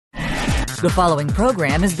The following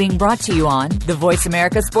program is being brought to you on the Voice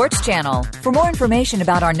America Sports Channel. For more information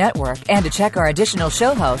about our network and to check our additional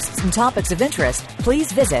show hosts and topics of interest,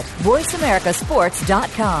 please visit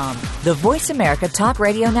voiceamericasports.com. The Voice America Talk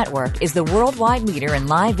Radio Network is the worldwide leader in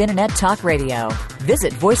live Internet talk radio.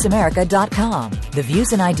 Visit voiceamerica.com. The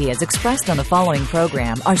views and ideas expressed on the following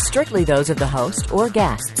program are strictly those of the host or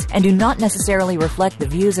guests and do not necessarily reflect the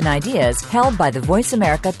views and ideas held by the Voice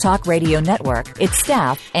America Talk Radio Network, its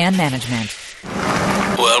staff, and management.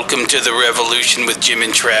 Welcome to the revolution with Jim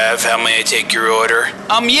and Trav. How may I take your order?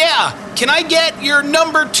 Yeah. Can I get your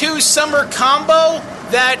number 2 summer combo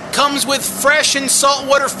that comes with fresh and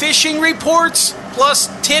saltwater fishing reports, plus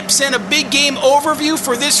tips and a big game overview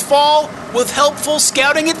for this fall with helpful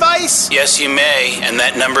scouting advice? Yes, you may. And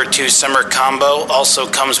that number 2 summer combo also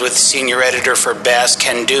comes with senior editor for Bass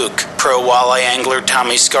Ken Duke, pro walleye angler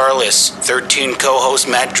Tommy Scarless, 13 co-host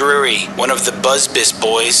Matt Drury, one of the Buzzbiss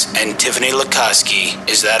boys, and Tiffany Lukoski.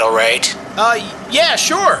 Is that all right? Yeah,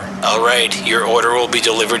 sure. All right. Your order will be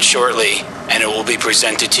delivered shortly, and it will be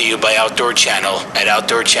presented to you by Outdoor Channel at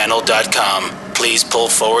OutdoorChannel.com. Please pull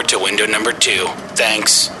forward to window number 2.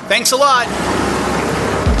 Thanks. Thanks a lot.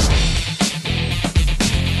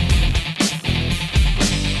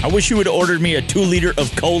 I wish you would have ordered me a 2-liter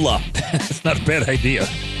of cola. That's not a bad idea.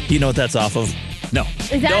 You know what that's off of? No.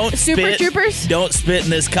 Is that Super Troopers? Don't spit in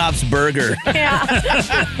this cop's burger. Yeah.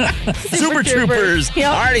 Super Troopers.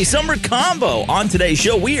 Yep. Alrighty, summer combo. On today's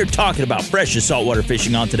show, we are talking about freshest saltwater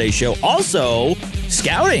fishing on today's show. Also,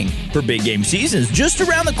 scouting for big game seasons. Just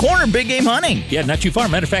around the corner, big game hunting. Yeah, not too far.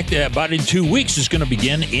 Matter of fact, about in 2 weeks, it's going to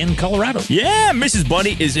begin in Colorado. Yeah, Mrs.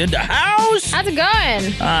 Bunny is in the house. How's it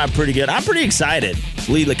going? Pretty good. I'm pretty excited.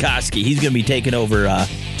 Lee Lukoski, he's going to be taking over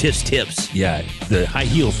Tiff's Tips. Yeah, the high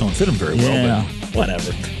heels don't fit him very well. But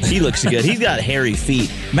whatever. He looks good. He's got hairy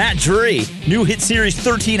feet. Matt Drury, new hit series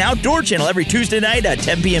 13 Outdoor Channel every Tuesday night at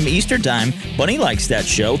 10 p.m. Eastern Time. Bunny likes that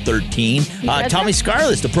show, 13. Tommy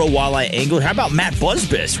Scarless, the pro walleye angler. How about Matt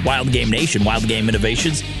Buzzbiss, Wild Game Nation, Wild Game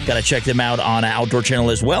Innovations? Got to check them out on Outdoor Channel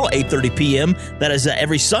as well, 8:30 p.m. That is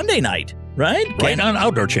every Sunday night, right? Right on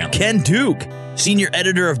Outdoor Channel. Ken Duke, senior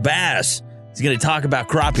editor of Bass. He's going to talk about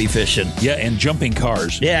crappie fishing. Yeah, and jumping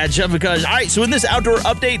cars. Yeah, jumping cars. All right, so in this outdoor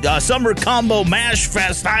update, summer combo mash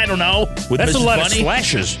fest, I don't know. With That's Mrs. a lot Bunny, of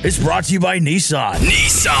slashes. It's brought to you by Nissan.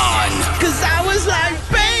 Nissan. Because I was like,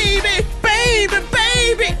 baby, baby,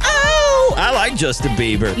 baby, oh. I like Justin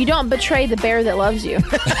Bieber. You don't betray the bear that loves you.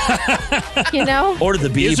 You know? Or the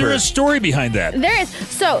Bieber. Is there a story behind that? There is.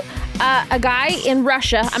 So, a guy in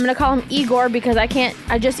Russia, I'm going to call him Igor because I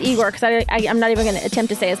just Igor because I'm not even going to attempt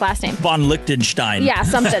to say his last name. Von Lichtenstein. Yeah,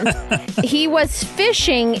 something. He was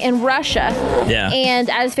fishing in Russia. Yeah. And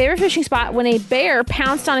at his favorite fishing spot, when a bear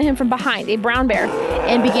pounced on him from behind, a brown bear,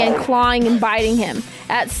 and began clawing and biting him.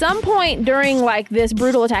 At some point during like this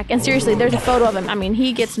brutal attack, and seriously, there's a photo of him. I mean,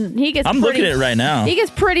 he gets. I'm looking at it right now. He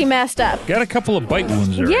gets pretty messed up. Got a couple of bite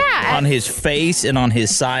wounds there. Yeah. On his face and on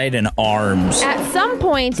his side and arms. At some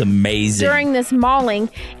point, it's amazing. During this mauling,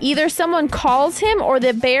 either someone calls him or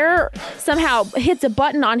the bear somehow hits a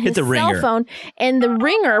button on his cell phone, and the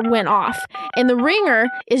ringer went off. And the ringer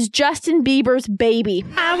is Justin Bieber's baby.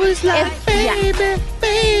 I was like, baby,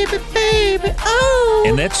 baby, oh.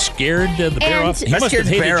 And that scared the bear off. He must have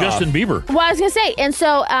hated Justin Bieber. Well, I was going to say, and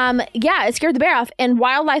so, it scared the bear off. And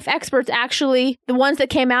wildlife experts actually, the ones that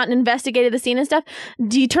came out and investigated the scene and stuff,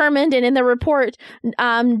 determined and in the report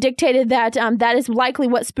dictated that that is likely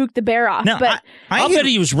what spooked the bear off. Now, but I'll bet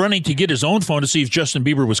he was running to get his own phone to see if Justin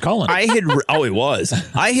Bieber was calling. He was.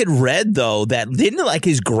 I had read though that didn't like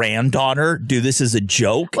his granddaughter do this as a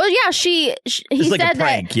joke. Well, yeah, he like said a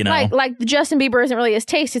prank, that you know? like Justin Bieber isn't really his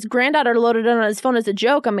taste. His granddaughter loaded it on his phone as a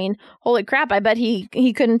joke. I mean, holy crap! I bet he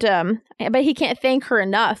couldn't. I bet he can't thank her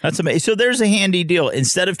enough. That's amazing. So there's a handy deal.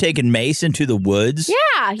 Instead of taking Mace into the woods,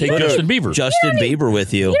 take Justin Bieber. Justin Bieber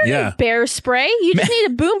with you. You don't need bear spray. You just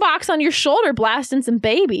need a boombox on your shoulder blasting some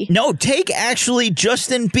baby. No, take actually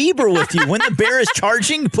Justin Bieber with you. When the bear is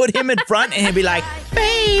charging, put him in front and he'll be like,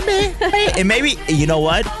 baby, baby. And maybe, you know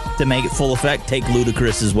what? To make it full effect, take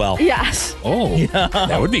Ludacris as well. Yes. Oh, yeah.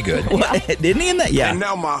 That would be good. Didn't he in that? Yeah. And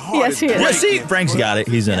now my heart is he is. Yeah, see, Frank's got it.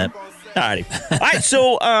 He's in it. Alrighty. All right,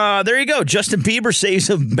 so there you go. Justin Bieber saves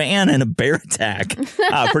a man in a bear attack.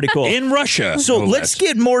 Pretty cool. In Russia. So let's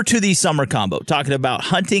get more to the summer combo, talking about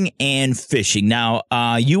hunting and fishing. Now,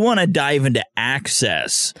 you want to dive into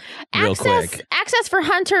access real quick. Access for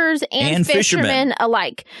hunters and fishermen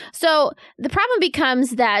alike. So the problem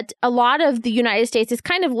becomes that a lot of the United States is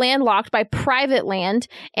kind of landlocked by private land,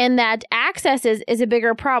 and that access is a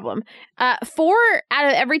bigger problem. 4 out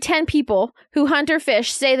of every 10 people who hunt or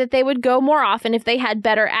fish say that they would go more often if they had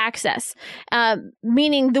better access.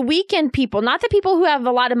 Meaning the weekend people, not the people who have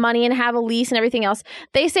a lot of money and have a lease and everything else.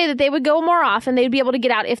 They say that they would go more often. They'd be able to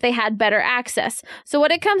get out if they had better access. So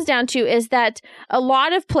what it comes down to is that a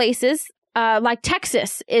lot of places, like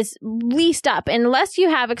Texas, is leased up. And unless you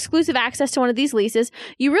have exclusive access to one of these leases,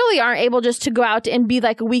 you really aren't able just to go out and be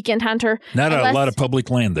like a weekend hunter. Not a lot of public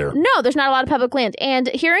land there. No, there's not a lot of public land. And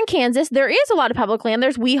here in Kansas, there is a lot of public land.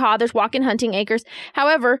 There's Weehaw, there's walk-in hunting acres.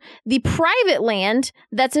 However, the private land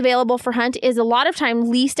that's available for hunt is a lot of time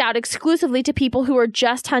leased out exclusively to people who are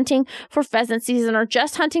just hunting for pheasant season or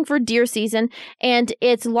just hunting for deer season. And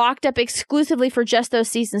it's locked up exclusively for just those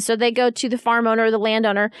seasons. So they go to the farm owner or the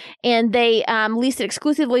landowner and they lease it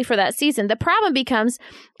exclusively for that season. The problem becomes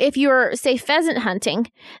if you're, say, pheasant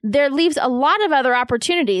hunting, there leaves a lot of other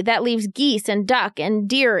opportunity. That leaves geese and duck and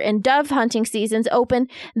deer and dove hunting seasons open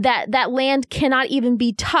that land cannot even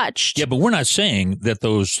be touched. Yeah, but we're not saying that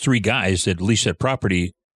those 3 guys that lease that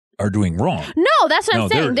property are doing wrong. No, that's what I'm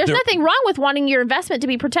saying. There's nothing wrong with wanting your investment to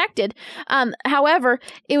be protected. However,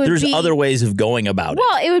 there's other ways of going about it.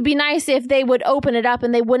 Well, it would be nice if they would open it up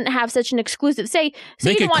and they wouldn't have such an exclusive.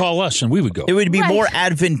 They could call us and we would go. It would be more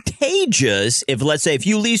advantageous if, let's say, if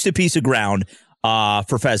you leased a piece of ground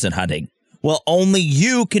for pheasant hunting. Well, only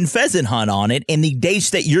you can pheasant hunt on it, and the dates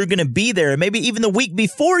that you're going to be there, maybe even the week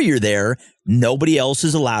before you're there, nobody else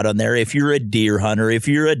is allowed on there. If you're a deer hunter, if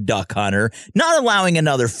you're a duck hunter, not allowing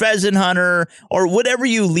another pheasant hunter or whatever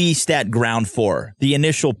you leased that ground for, the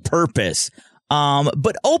initial purpose.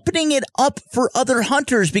 But opening it up for other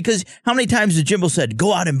hunters, because how many times has Jimbo said,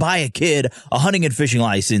 go out and buy a kid a hunting and fishing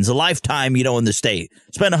license, a lifetime, in the state,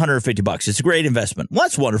 spend $150. It's a great investment. Well,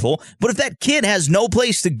 that's wonderful. But if that kid has no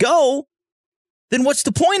place to go, then what's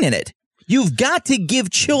the point in it? You've got to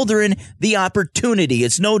give children the opportunity.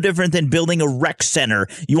 It's no different than building a rec center.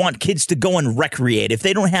 You want kids to go and recreate. If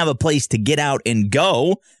they don't have a place to get out and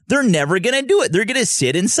go, they're never going to do it. They're going to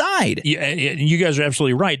sit inside. Yeah, you guys are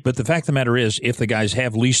absolutely right. But the fact of the matter is, if the guys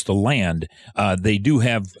have leased the land, they do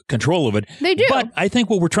have control of it. They do. But I think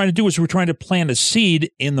what we're trying to do is we're trying to plant a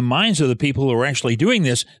seed in the minds of the people who are actually doing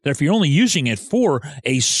this, that if you're only using it for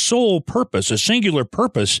a sole purpose, a singular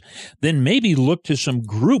purpose, then maybe look to some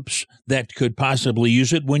groups that could possibly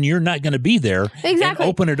use it when you're not going to be there. Exactly. And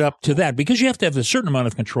open it up to that, because you have to have a certain amount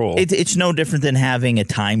of control. It's no different than having a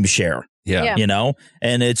timeshare. Yeah.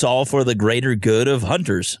 And it's all for the greater good of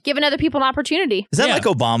hunters. Giving other people an opportunity. Is that like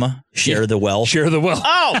Obama? Share the wealth. Share the wealth.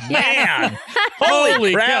 Oh, man.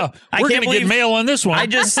 Holy crap. We're going to get mail on this one. I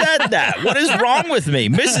just said that. What is wrong with me?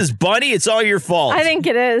 Mrs. Bunny, it's all your fault. I think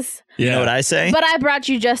it is. You know what I say? But I brought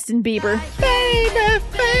you Justin Bieber. Baby,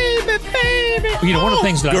 baby, baby. One of the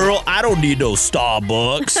things that Girl, I don't need no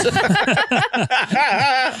Starbucks.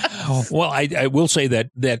 Well, I will say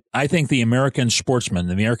that I think the American sportsman,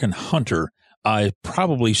 the American hunter,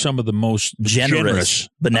 probably some of the most generous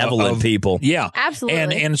benevolent people. Yeah.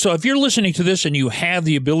 Absolutely. And so if you're listening to this and you have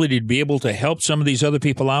the ability to be able to help some of these other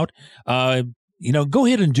people out, go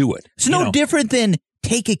ahead and do it. It's no different than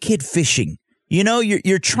take a kid fishing.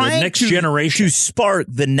 You're trying to spark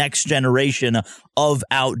the next generation of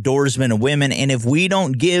outdoorsmen and women. And if we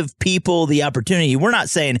don't give people the opportunity, we're not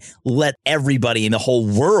saying let everybody in the whole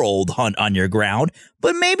world hunt on your ground,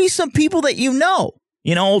 but maybe some people that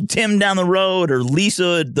old Tim down the road or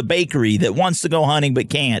Lisa at the bakery that wants to go hunting but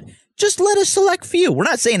can't. Just let a select few. We're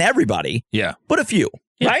not saying everybody. Yeah. But a few.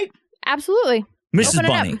 Yeah. Right? Absolutely. Mrs.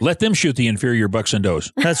 Bunny. Let them shoot the inferior bucks and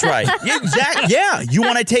does. That's right. Exactly. Yeah. You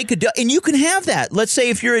want to take a doe, and you can have that. Let's say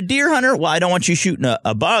if you're a deer hunter, well, I don't want you shooting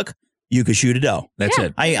a buck. You could shoot a doe. That's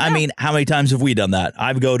it. I mean, how many times have we done that?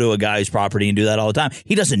 I go to a guy's property and do that all the time.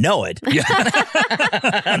 He doesn't know it. Yeah.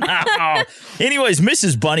 No. Anyways,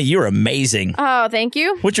 Mrs. Bunny, you're amazing. Oh, thank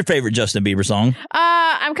you. What's your favorite Justin Bieber song?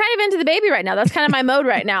 I'm kind of into the baby right now. That's kind of my mode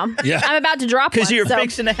right now. Yeah. I'm about to drop one. Because you're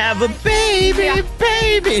fixing to have a baby,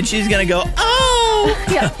 baby. And she's going to go, oh.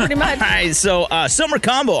 Yeah, pretty much. All right, so Summer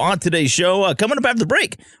Combo on today's show. Coming up after the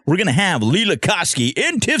break, we're going to have Leela Koski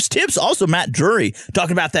in Tiff's Tips. Also, Matt Drury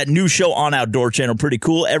talking about that new show on Outdoor Channel. Pretty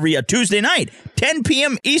cool. Every Tuesday night, 10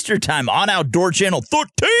 p.m. Eastern Time on Outdoor Channel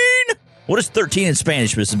 13. What is 13 in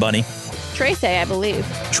Spanish, Mrs. Bunny? Tracy, I believe.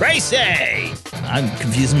 Tracy! I'm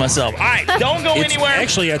confusing myself. All right, don't go anywhere.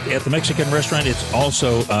 Actually, at the Mexican restaurant, it's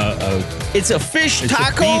also It's a fish it's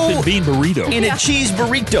taco a beef and bean burrito. and a cheese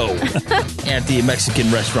burrito at the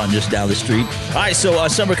Mexican restaurant just down the street. All right, so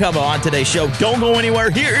Summer Combo on today's show. Don't go anywhere.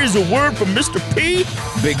 Here is a word from Mr. P.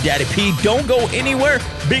 Big Daddy P. Don't go anywhere.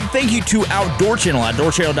 Big thank you to Outdoor Channel,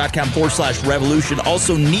 outdoorchannel.com/revolution.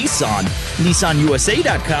 Also Nissan,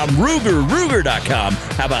 nissanusa.com, Ruger.com.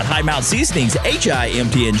 How about High Mount Seasonings,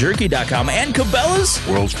 HIMTNjerky.com, and Cabela's,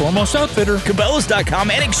 World's foremost outfitter.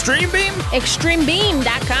 Cabela's.com, and Extreme Beam.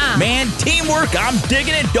 Extremebeam.com. Man, teamwork, I'm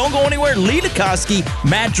digging it. Don't go anywhere. Lee Lukoski,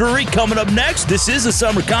 Matt Drury coming up next. This is a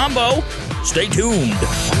Summer Combo. Stay tuned.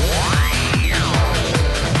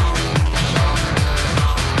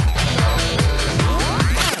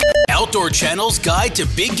 Outdoor Channel's Guide to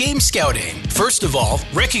Big Game Scouting. First of all,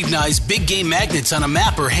 recognize big game magnets on a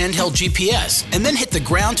map or handheld GPS, and then hit the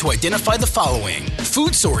ground to identify the following: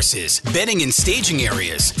 food sources, bedding and staging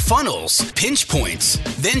areas, funnels, pinch points.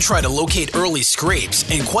 Then try to locate early scrapes,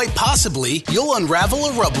 and quite possibly, you'll unravel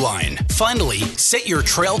a rub line. Finally, set your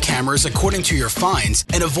trail cameras according to your finds,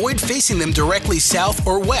 and avoid facing them directly south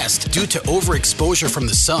or west due to overexposure from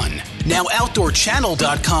the sun. Now,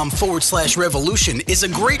 outdoorchannel.com/revolution is a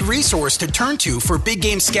great resource to turn to for big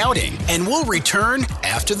game scouting, and we'll return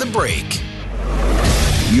after the break.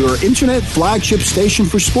 Your internet flagship station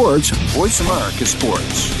for sports, Voice America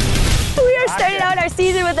Sports. We are starting out our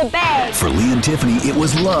season with a bang. For Lee and Tiffany, it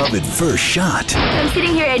was love at first shot. I'm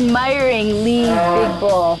sitting here admiring Lee's big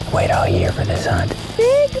bull. Wait all year for this hunt.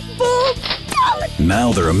 Big bull.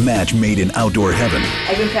 Now they're a match made in outdoor heaven.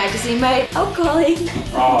 I've been practicing my calling.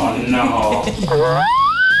 Oh no. We're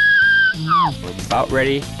about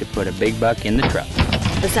ready to put a big buck in the truck.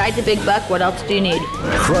 Besides a big buck, what else do you need?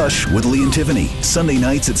 Crush with Lee and Tiffany, Sunday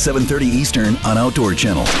nights at 7:30 Eastern on Outdoor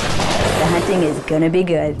Channel. The hunting is gonna be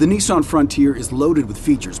good. The Nissan Frontier is loaded with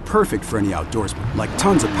features perfect for any outdoorsman, like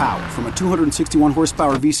tons of power from a 261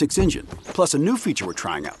 horsepower V6 engine. Plus a new feature we're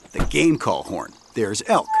trying out, the game call horn. There's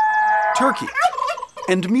elk, turkey,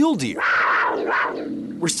 and mule deer.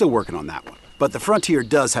 We're still working on that one. But the Frontier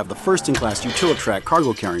does have the first-in-class Utilitrack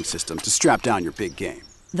cargo carrying system to strap down your big game.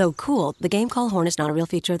 Though cool, the game call horn is not a real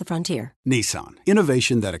feature of the Frontier. Nissan,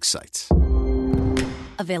 innovation that excites.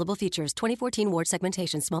 Available features: 2014 Ward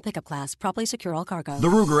segmentation, small pickup class, properly secure all cargo. The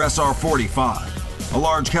Ruger SR45, a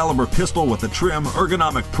large caliber pistol with a trim,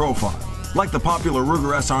 ergonomic profile. Like the popular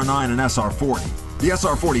Ruger SR9 and SR40, the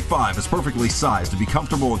SR45 is perfectly sized to be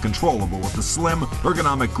comfortable and controllable with a slim,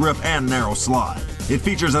 ergonomic grip and narrow slide. It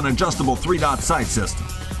features an adjustable 3-dot sight system,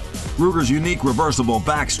 Ruger's unique reversible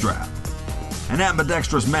back strap, an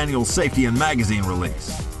ambidextrous manual safety and magazine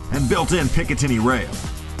release, and built-in Picatinny rail.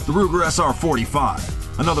 The Ruger SR45,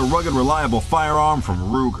 another rugged, reliable firearm from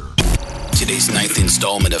Ruger. Today's 9th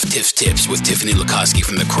installment of Tiff Tips with Tiffany Lukoski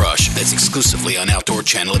from The Crush, that's exclusively on Outdoor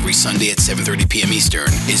Channel every Sunday at 7:30 p.m.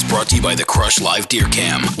 Eastern, is brought to you by The Crush Live Deer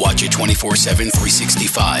Cam. Watch it 24/7,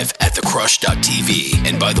 365 at thecrush.tv.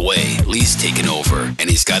 And by the way, Lee's taken over, and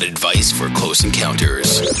he's got advice for close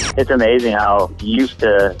encounters. It's amazing how used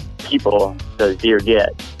to people those deer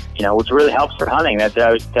get. You know, which really helps for hunting. That's what I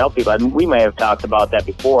always tell people. I mean, we may have talked about that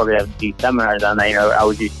before. We have to do seminars on that. You know, I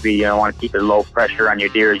always used to be, want to keep as low pressure on your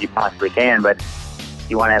deer as you possibly can, but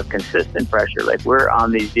you want to have consistent pressure. Like, we're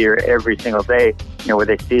on these deer every single day, where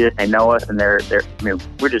they see us, they know us, and they're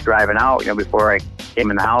we're just driving out, before I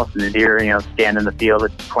came in the house, and the deer, stand in the field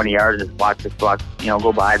at 20 yards, just watch this flock,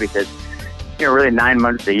 go by, because, really 9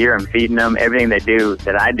 months a year I'm feeding them. Everything they do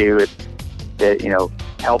that I do is that,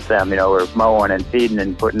 help them, we're mowing and feeding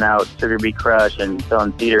and putting out sugar beet crush and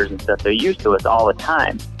selling feeders and stuff. They're used to us all the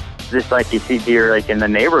time. Just like you see deer like in the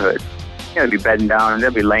neighborhood, they'll be bedding down and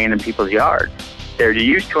they'll be laying in people's yards. They're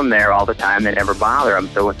used to them there all the time. They never bother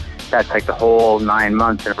them. So that's like the whole 9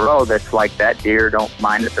 months in a row. That's like that deer don't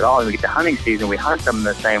mind us at all. And we get the hunting season, we hunt them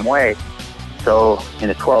the same way. So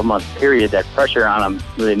in a 12-month period, that pressure on them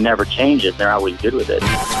really never changes. They're always good with it.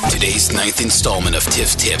 Today's 9th installment of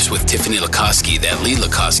Tiff Tips with Tiffany Lukoski that Lee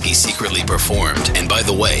Lukoski secretly performed. And by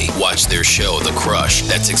the way, watch their show, The Crush,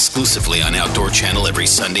 that's exclusively on Outdoor Channel every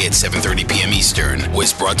Sunday at 7:30 p.m. Eastern,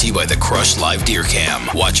 was brought to you by The Crush Live Deer Cam.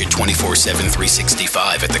 Watch it 24/7,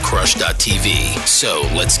 365 at thecrush.tv. So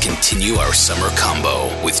let's continue our summer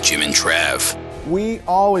combo with Jim and Trav. We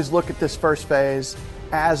always look at this first phase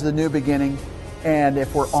as the new beginning, and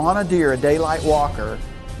if we're on a deer, a daylight walker,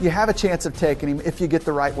 you have a chance of taking him if you get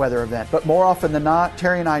the right weather event. But more often than not,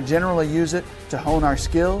 Terry and I generally use it to hone our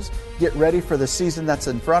skills, get ready for the season that's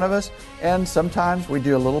in front of us, and sometimes we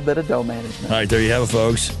do a little bit of doe management. All right, there you have it,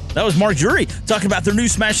 folks. That was Mark Jury talking about their new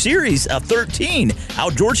Smash Series 13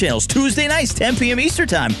 Outdoor Channels, Tuesday nights, 10 p.m. Eastern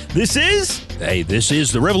Time. This is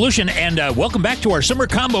The Revolution, and welcome back to our summer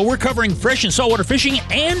combo. We're covering fresh and saltwater fishing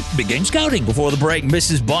and big game scouting. Before the break,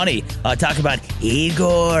 Mrs. Bunny talking about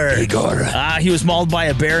Igor. He was mauled by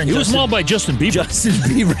a bear. And he was mauled by Justin Bieber. Justin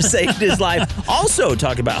Bieber saved his life. Also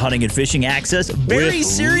talking about hunting and fishing access. Very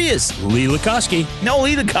serious. Lee Lukoski. No,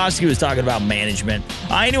 Lee Lukoski was talking about management.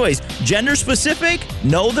 Anyways, gender specific?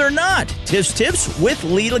 No, they're not. Tips with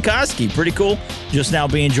Lee Lukoski. Pretty cool. Just now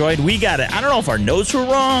being enjoyed. We got it. I don't know if our notes were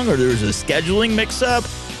wrong or there was a scheduling mix-up.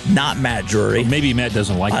 Not Matt Jury. Well, maybe Matt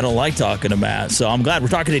doesn't like it. I don't like talking to Matt, so I'm glad we're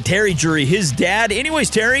talking to Terry Jury, his dad. Anyways,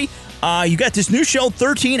 Terry, you got this new show,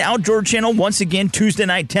 13 Outdoor Channel, once again, Tuesday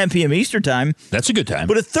night, 10 p.m. Eastern Time. That's a good time.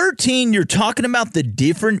 But at 13, you're talking about the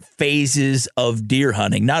different phases of deer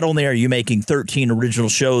hunting. Not only are you making 13 original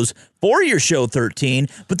shows for your show 13,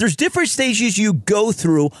 but there's different stages you go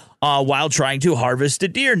through while trying to harvest a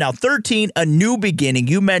deer. Now, 13, a new beginning.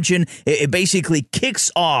 You mentioned it basically kicks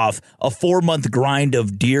off a 4-month grind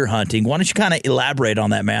of deer hunting. Why don't you kind of elaborate on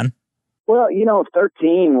that, man? Well,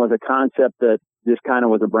 13 was a concept that just kind of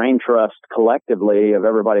was a brain trust collectively of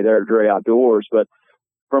everybody there at Drury Outdoors. But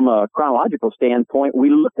from a chronological standpoint, we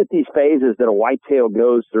looked at these phases that a whitetail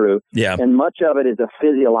goes through. Yeah. And much of it is a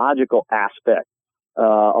physiological aspect,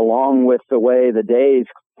 along with the way the days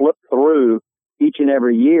flip through each and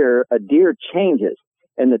every year, a deer changes.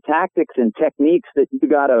 And the tactics and techniques that you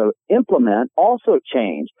got to implement also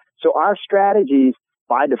change. So our strategies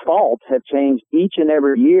by default have changed each and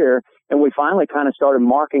every year. And we finally kind of started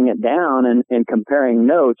marking it down and comparing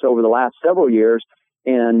notes over the last several years.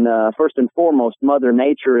 And first and foremost, Mother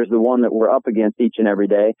Nature is the one that we're up against each and every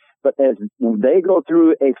day. But as they go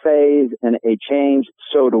through a phase and a change,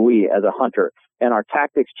 so do we as a hunter. And our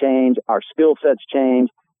tactics change, our skill sets change,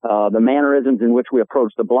 the mannerisms in which we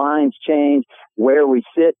approach the blinds change, where we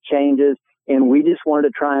sit changes. And we just wanted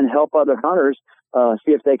to try and help other hunters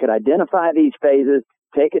see if they could identify these phases,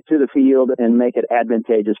 take it to the field, and make it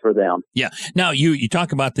advantageous for them. Yeah. Now, you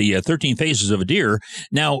talk about the 13 phases of a deer.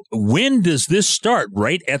 Now, when does this start?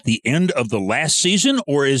 Right at the end of the last season,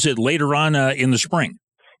 or is it later on in the spring?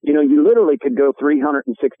 You literally could go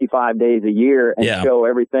 365 days a year and show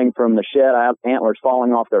everything from the shed antlers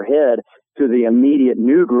falling off their head to the immediate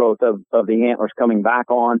new growth of the antlers coming back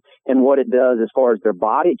on, and what it does as far as their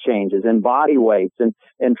body changes and body weights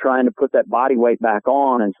and trying to put that body weight back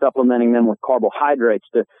on and supplementing them with carbohydrates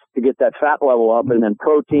to get that fat level up, and then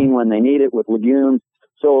protein when they need it with legumes.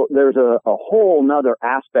 So there's a whole nother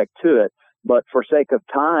aspect to it. But for sake of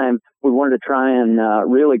time, we wanted to try and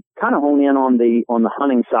really kind of hone in on the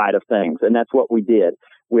hunting side of things, and that's what we did.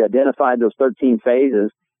 We identified those 13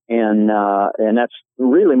 phases, and that's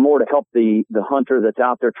really more to help the hunter that's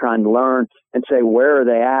out there trying to learn and say, where are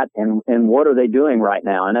they at and what are they doing right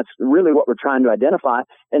now? And that's really what we're trying to identify,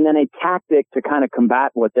 and then a tactic to kind of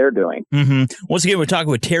combat what they're doing. Mm-hmm. Once again, we're talking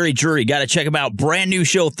with Terry Jury. Got to check him out. Brand new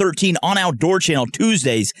show 13 on Outdoor Channel,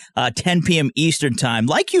 Tuesdays, 10 p.m. Eastern Time.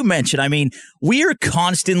 Like you mentioned, I mean, we are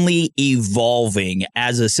constantly evolving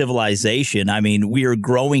as a civilization. I mean, we are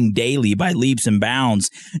growing daily by leaps and bounds.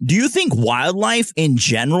 Do you think wildlife in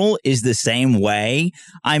general is the same way?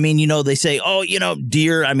 I mean, they say,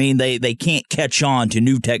 deer, I mean, they can't catch on to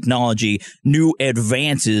new technology, new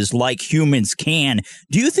advances like humans can.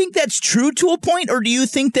 Do you think that's true to a point, or do you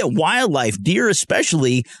think that wildlife, deer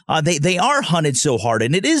especially, they are hunted so hard,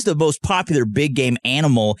 and it is the most popular big game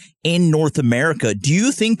animal in North America? Do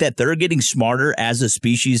you think that they're getting smarter as a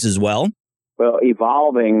species as well? Well,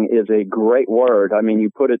 evolving is a great word. I mean, you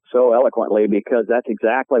put it so eloquently, because that's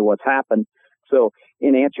exactly what's happened. So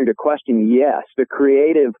in answer to your question, yes, the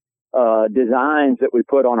creative designs that we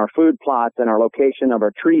put on our food plots and our location of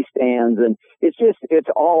our tree stands, and it's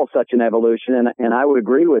all such an evolution. And I would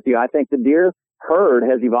agree with you. I think the deer herd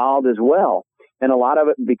has evolved as well, and a lot of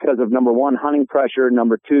it because of, number one, hunting pressure,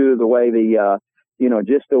 number two, the way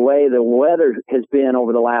just the way the weather has been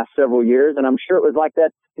over the last several years. And I'm sure it was like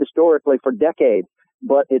that historically for decades,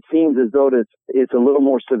 but it seems as though it's a little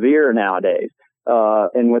more severe nowadays.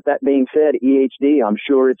 And with that being said, EHD, I'm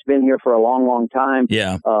sure it's been here for a long, long time.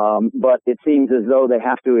 Yeah. But it seems as though they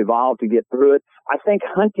have to evolve to get through it. I think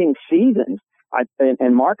hunting seasons,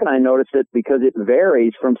 and Mark and I noticed it because it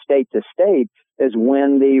varies from state to state, is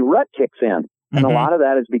when the rut kicks in. And a lot of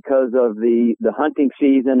that is because of the hunting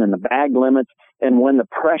season and the bag limits and when the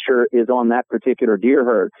pressure is on that particular deer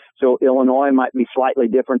herd. So Illinois might be slightly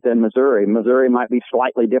different than Missouri. Missouri might be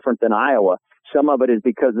slightly different than Iowa. Some of it is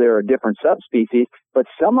because there are different subspecies, but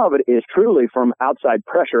some of it is truly from outside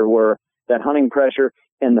pressure, where that hunting pressure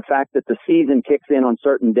and the fact that the season kicks in on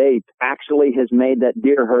certain dates actually has made that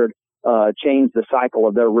deer herd change the cycle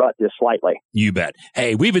of their rut just slightly. You bet.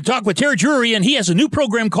 Hey, we've been talking with Terry Drury, and he has a new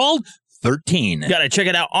program called 13. Got to check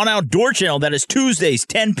it out on Outdoor Channel. That is Tuesdays,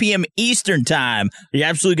 10 p.m. Eastern Time. You're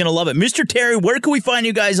absolutely going to love it. Mr. Terry, where can we find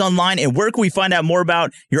you guys online, and where can we find out more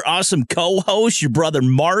about your awesome co-host, your brother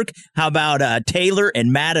Mark? How about Taylor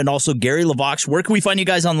and Matt and also Gary LaVox? Where can we find you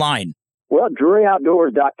guys online? Well,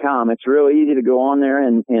 DruryOutdoors.com. It's really easy to go on there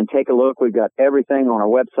and take a look. We've got everything on our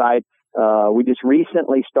website. We just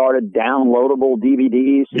recently started downloadable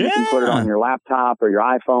DVDs, so you can put it on your laptop or your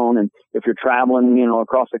iPhone. And if you're traveling,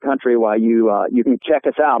 across the country, while you can check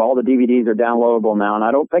us out. All the DVDs are downloadable now, and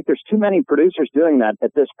I don't think there's too many producers doing that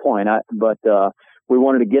at this point. But we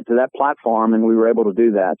wanted to get to that platform, and we were able to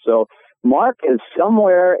do that. So Mark is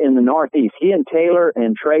somewhere in the Northeast. He and Taylor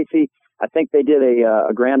and Tracy, I think they did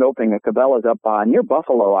a grand opening at Cabela's up near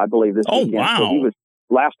Buffalo, I believe, this weekend. Wow. So he was.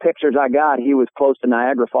 Last pictures I got, he was close to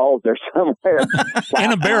Niagara Falls there somewhere.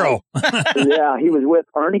 In a barrel. Yeah, he was with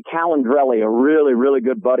Ernie Calandrelli, a really, really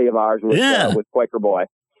good buddy of ours with Quaker Boy.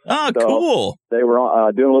 Oh, so cool. They were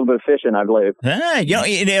doing a little bit of fishing, I believe. Hey,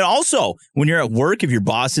 and also, when you're at work, if your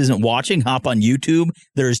boss isn't watching, hop on YouTube.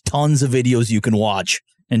 There's tons of videos you can watch.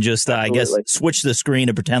 And just, I guess, switch the screen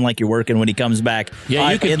and pretend like you're working when he comes back.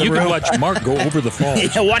 Yeah, you can watch Mark go over the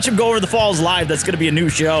falls. Yeah, watch him go over the falls live. That's going to be a new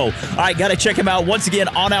show. All right, got to check him out once again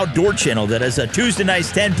on Outdoor Channel. That is Tuesday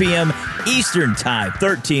nights, 10 p.m. Eastern Time.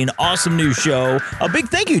 13, awesome new show. A big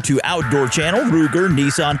thank you to Outdoor Channel, Ruger,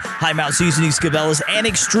 Nissan, High Mount Seasonings, Cabela's, and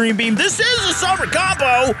Extreme Beam. This is the Summer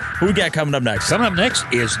Combo. Who we got coming up next? Coming up next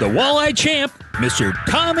is the Walleye Champ, Mr.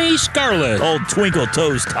 Tommy Scarlett. Old Twinkle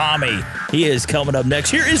Toes Tommy. He is coming up next.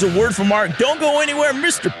 Here is a word from Mark. Don't go anywhere,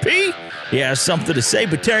 Mr. P. He has something to say.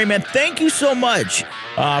 But Terry, man, thank you so much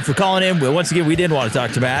for calling in. Once again, we didn't want to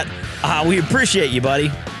talk to Matt. We appreciate you,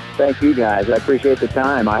 buddy. Thank you, guys. I appreciate the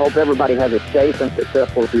time. I hope everybody has a safe and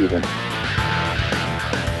successful season.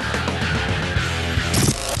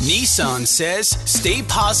 Nissan says, stay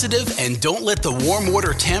positive and don't let the warm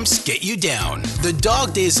water temps get you down. The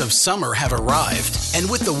dog days of summer have arrived, and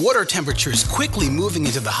with the water temperatures quickly moving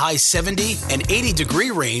into the high 70 and 80 degree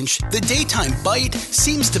range, the daytime bite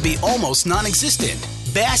seems to be almost non-existent.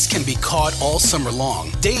 Bass can be caught all summer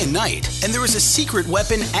long, day and night, and there is a secret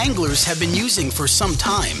weapon anglers have been using for some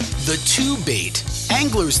time, the tube bait.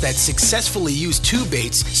 Anglers that successfully use tube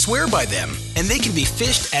baits swear by them, and they can be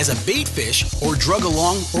fished as a bait fish or drug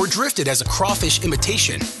along or drifted as a crawfish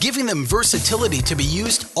imitation, giving them versatility to be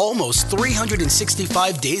used almost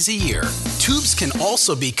 365 days a year. Tubes can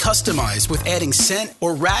also be customized with adding scent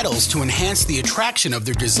or rattles to enhance the attraction of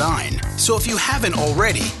their design. So if you haven't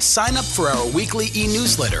already, sign up for our weekly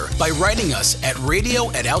e-newsletter by writing us at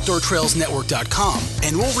radio@outdoortrailsnetwork.com,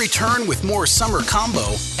 and we'll return with more Summer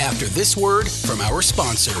Combo after this word from our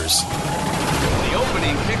sponsors. The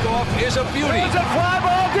opening kickoff is a beauty. It's a fly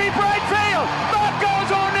ball deep right field. Back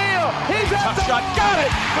goes O'Neal. He's at the shot. Got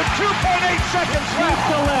it with 2.8 seconds left.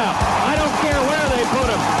 To left. I don't care where they put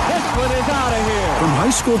him. This one is out of here. From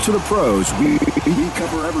high school to the pros, we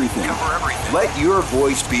cover everything. Let your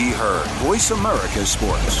voice be heard. Voice America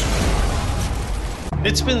Sports.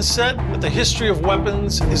 It's been said that the history of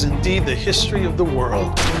weapons is indeed the history of the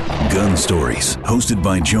world. Gun Stories, hosted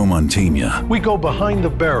by Joe Montaigne. We go behind the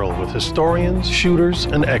barrel with historians, shooters,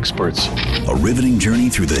 and experts. A riveting journey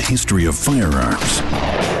through the history of firearms.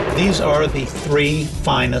 These are the 3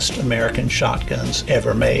 finest American shotguns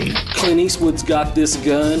ever made. Clint Eastwood's got this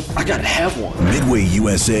gun. I gotta have one. Midway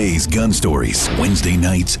USA's Gun Stories, Wednesday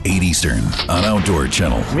nights, 8 Eastern, on Outdoor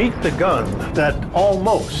Channel. Meet the gun that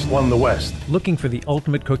almost won the West. Looking for the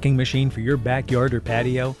ultimate cooking machine for your backyard or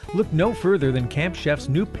patio? Look no further than Camp Chef's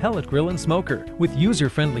new pellet grill and smoker. With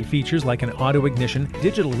user-friendly features like an auto ignition,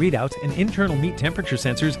 digital readouts, and internal meat temperature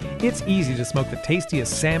sensors, it's easy to smoke the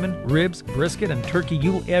tastiest salmon, ribs, brisket, and turkey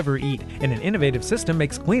you'll ever eat. And an innovative system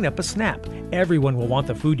makes cleanup a snap. Everyone will want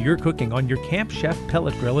the food you're cooking on your Camp Chef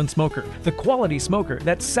pellet grill and smoker. The quality smoker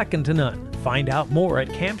that's second to none. Find out more at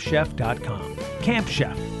campchef.com. Camp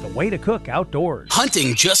Chef, the way to cook outdoors.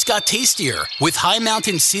 Hunting just got tastier with High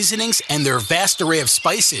Mountain Seasonings and their vast array of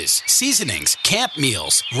spices, seasonings, camp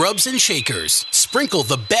meals, rubs, and shakers. Sprinkle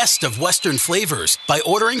the best of Western flavors by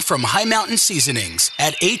ordering from High Mountain Seasonings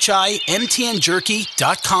at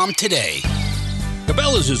HIMTNjerky.com today.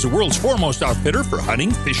 Cabela's is the world's foremost outfitter for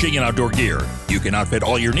hunting, fishing, and outdoor gear. You can outfit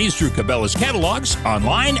all your needs through Cabela's catalogs,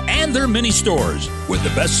 online, and their mini stores. With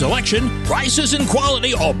the best selection, prices, and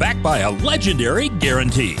quality, all backed by a legendary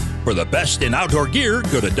guarantee. For the best in outdoor gear,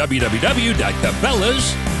 go to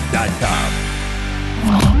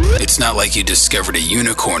www.cabela's.com. It's not like you discovered a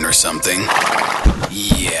unicorn or something.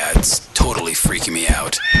 Yeah, it's totally freaking me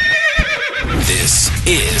out. This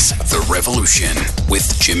is The Revolution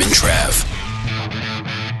with Jim and Trav.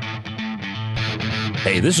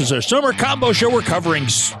 Hey, this is our summer combo show. We're covering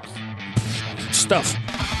stuff.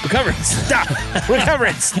 We're covering stuff. We're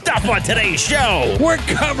covering stuff on today's show. We're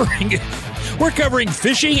covering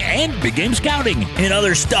fishing and big game scouting and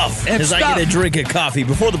other stuff. As I get a drink of coffee.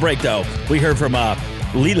 Before the break, though, we heard from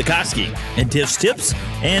Lee Lukoski and Tiff's Tips.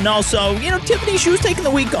 And also, Tiffany, she was taking the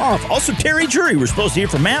week off. Also, Terry Jury. We're supposed to hear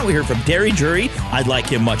from Matt. We heard from Terry Jury. I'd like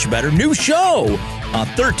him much better. New show.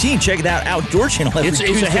 13. Check it out. Outdoor Channel. It's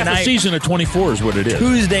a half a season of 24 is what it is.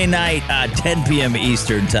 Tuesday night, 10 p.m.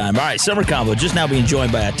 Eastern time. All right, Summer Combo. Just now being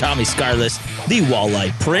joined by Tommy Scarless, the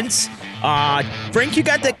Walleye Prince. Frank, you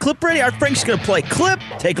got that clip ready? Our Frank's going to play clip.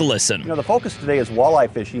 Take a listen. The focus today is walleye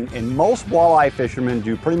fishing, and most walleye fishermen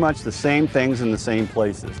do pretty much the same things in the same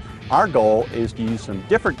places. Our goal is to use some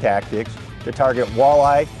different tactics to target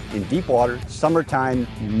walleye in deep water, summertime,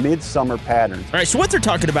 midsummer patterns. All right, so what they're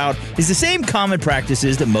talking about is the same common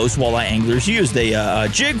practices that most walleye anglers use. They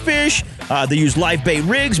jig fish, they use live bait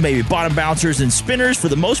rigs, maybe bottom bouncers and spinners. For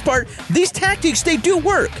the most part, these tactics, they do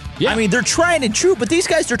work. Yeah. I mean, they're trying and true, but these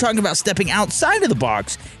guys are talking about stepping outside of the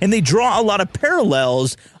box, and they draw a lot of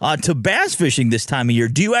parallels to bass fishing this time of year.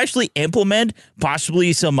 Do you actually implement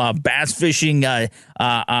possibly some bass fishing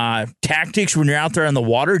tactics when you're out there in the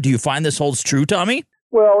water? Do you find this holds true, Tommy?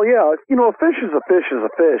 Well, yeah, a fish is a fish is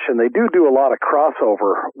a fish, and they do a lot of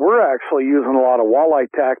crossover. We're actually using a lot of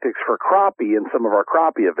walleye tactics for crappie in some of our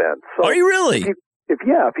crappie events. So are you really? If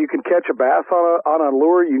you can catch a bass on a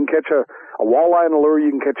lure, you can catch a walleye on a lure,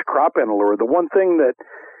 you can catch a crappie on a lure. The one thing that,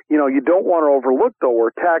 you don't want to overlook, though,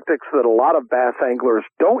 are tactics that a lot of bass anglers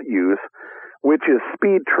don't use, which is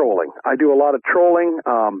speed trolling. I do a lot of trolling.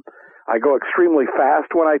 I go extremely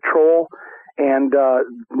fast when I troll. And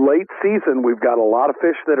late season, we've got a lot of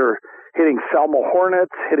fish that are hitting Selma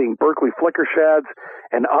hornets, hitting Berkeley flicker shads,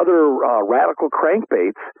 and other radical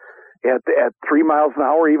crankbaits at 3 miles an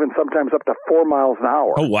hour, even sometimes up to 4 miles an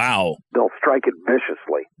hour. Oh, wow. They'll strike it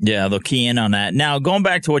viciously. Yeah, they'll key in on that. Now, going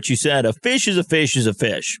back to what you said, a fish is a fish is a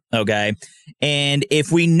fish, okay? And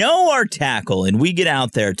if we know our tackle and we get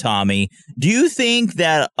out there, Tommy, do you think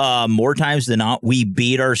that more times than not we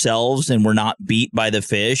beat ourselves and we're not beat by the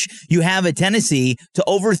fish? You have a tendency to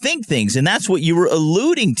overthink things, and that's what you were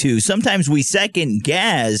alluding to. Sometimes we second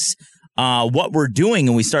guess what we're doing,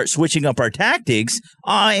 and we start switching up our tactics,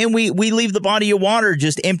 and we leave the body of water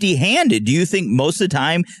just empty-handed. Do you think most of the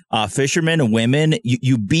time, fishermen and women,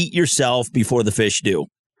 you beat yourself before the fish do?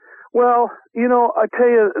 Well, I tell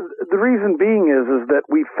you, the reason being is that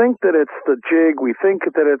we think that it's the jig, we think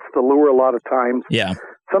that it's the lure a lot of times. Yeah.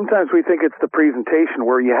 Sometimes we think it's the presentation,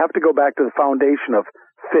 where you have to go back to the foundation of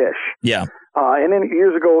fish. Yeah. And then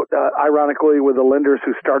years ago, ironically, with the lenders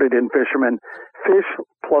who started in fishermen, fish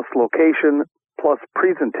plus location plus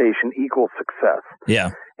presentation equals success.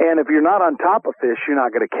 Yeah. And if you're not on top of fish, you're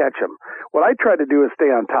not going to catch them. What I try to do is stay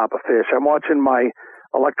on top of fish. I'm watching my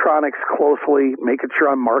electronics closely, making sure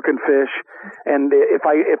I'm marking fish. And if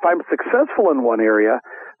I'm successful in one area,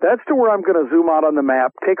 that's to where I'm going to zoom out on the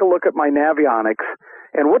map, take a look at my navionics,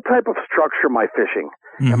 and what type of structure am I fishing?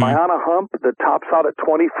 Mm-hmm. Am I on a hump that tops out at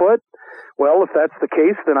 20 foot? Well, if that's the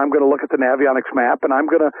case, then I'm going to look at the navionics map, and I'm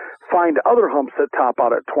going to find other humps that top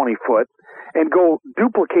out at 20 foot and go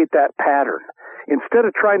duplicate that pattern. Instead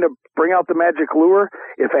of trying to bring out the magic lure,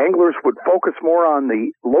 if anglers would focus more on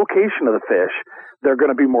the location of the fish, they're going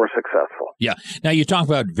to be more successful. Yeah. Now, you talk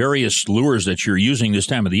about various lures that you're using this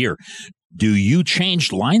time of the year. Do you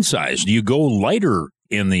change line size? Do you go lighter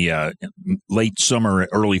in the late summer,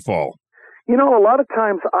 early fall? A lot of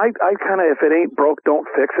times I kind of, if it ain't broke, don't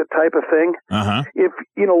fix it type of thing. Uh-huh. If,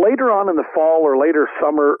 later on in the fall or later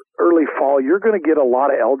summer, early fall, you're going to get a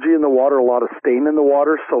lot of algae in the water, a lot of stain in the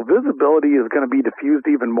water. So visibility is going to be diffused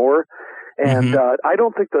even more. And I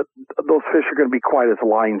don't think that those fish are going to be quite as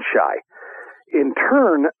line shy. In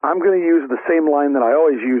turn, I'm going to use the same line that I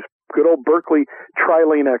always use, good old Berkeley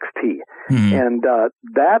Trilene XT. Mm-hmm. And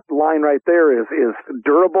that line right there is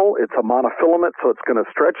durable. It's a monofilament, so it's going to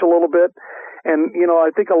stretch a little bit. And, I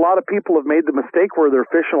think a lot of people have made the mistake where they're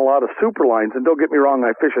fishing a lot of super lines. And don't get me wrong,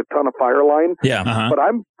 I fish a ton of Fireline. Yeah. Uh-huh. But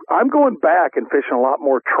I'm going back and fishing a lot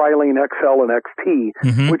more Trilene XL and XT,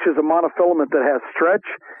 which is a monofilament that has stretch,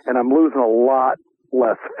 and I'm losing a lot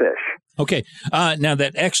less fish. Okay. Now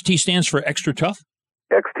that XT stands for extra tough?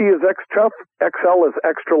 XT is extra tough, XL is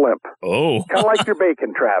extra limp. Oh. Kind of like your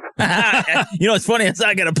bacon, Trav. You know, it's funny.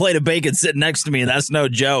 I got a plate of bacon sitting next to me, and that's no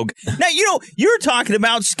joke. Now, you know, you're talking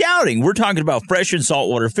about scouting. We're talking about fresh and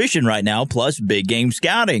saltwater fishing right now, plus big game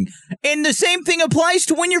scouting. And the same thing applies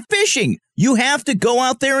to when you're fishing. You have to go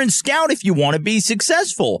out there and scout if you want to be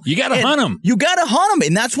successful. You got to hunt them. You got to hunt them.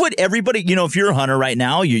 And that's what everybody, you know, if you're a hunter right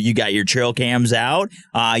now, you got your trail cams out.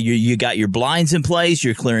 You got your blinds in place.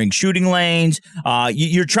 You're clearing shooting lanes.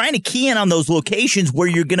 You're trying to key in on those locations where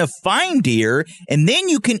you're going to find deer. And then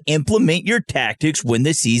you can implement your tactics when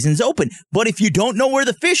the season's open. But if you don't know where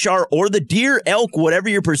the fish are or the deer, elk, whatever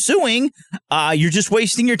you're pursuing, you're just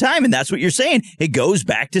wasting your time. And that's what you're saying. It goes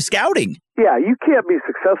back to scouting. Yeah, you can't be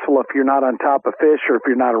successful if you're not on top of fish or if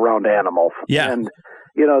you're not around animals. Yeah. And,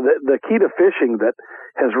 you know, the key to fishing that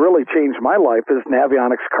has really changed my life is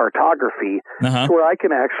Navionics cartography, where I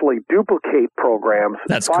can actually duplicate programs,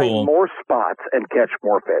 find more spots, and catch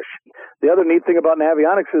more fish. The other neat thing about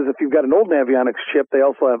Navionics is if you've got an old Navionics chip, they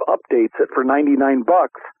also have updates that for $99,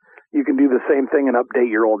 you can do the same thing and update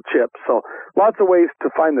your old chip. So lots of ways to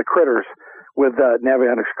find the critters with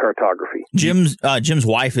Navionics cartography. Jim's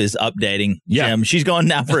wife is updating. Yeah. Jim. She's going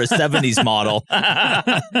now for a 70s model. She's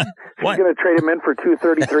going to trade him in for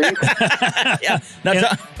 233s. Yeah.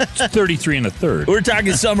 Now, 33 and a third. We're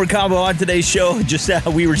talking summer combo on today's show.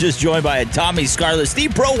 We were just joined by Tommy Scarless, the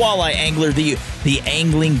pro walleye angler, the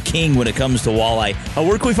angling king when it comes to walleye.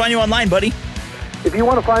 Where can we find you online, buddy? If you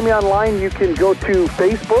want to find me online, you can go to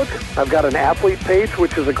Facebook. I've got an athlete page,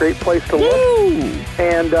 which is a great place to look.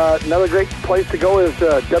 And another great place to go is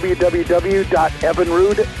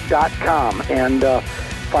www.evanrude.com and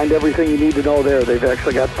find everything you need to know there. They've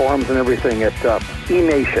actually got forums and everything at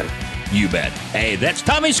eNation. You bet. Hey, that's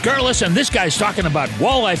Tommy Scarless, and this guy's talking about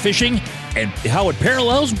walleye fishing and how it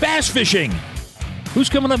parallels bass fishing. Who's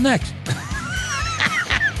coming up next?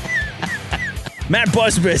 Matt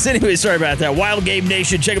Busbice. Anyway, sorry about that. Wild Game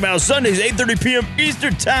Nation. Check him out Sundays, 8:30 p.m.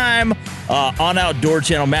 Eastern Time on Outdoor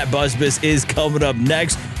Channel. Matt Busbice is coming up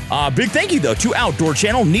next. Big thank you, though, to Outdoor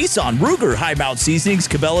Channel, Nissan, Ruger, High Mount Seasonings,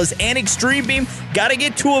 Cabela's, and Extreme Beam. Got to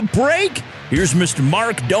get to a break. Here's Mr.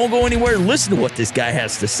 Mark. Don't go anywhere. Listen to what this guy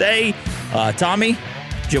has to say. Tommy,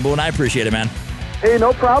 Jimbo, and I appreciate it, man. Hey,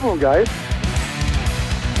 no problem, guys.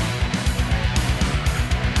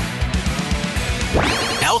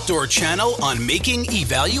 Outdoor Channel on making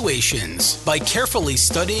evaluations. By carefully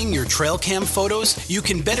studying your trail cam photos, you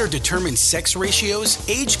can better determine sex ratios,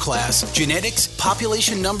 age class, genetics,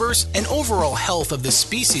 population numbers, and overall health of the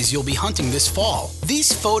species you'll be hunting this fall.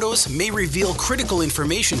 These photos may reveal critical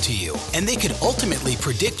information to you, and they could ultimately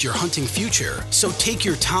predict your hunting future. So take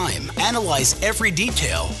your time, analyze every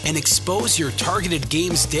detail, and expose your targeted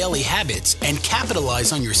game's daily habits and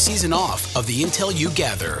capitalize on your season off of the intel you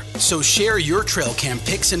gather. So share your trail cam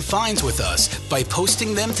pics and finds with us by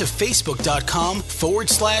posting them to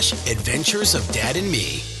facebook.com/adventures of Dad and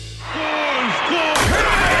Me.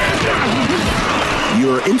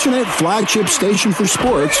 Your internet flagship station for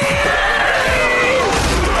sports.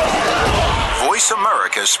 Voice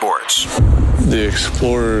America Sports. The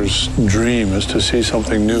explorer's dream is to see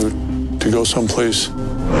something new, to go someplace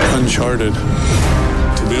uncharted,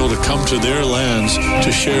 to be able to come to their lands,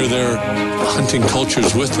 to share their hunting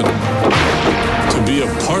cultures with them. To be a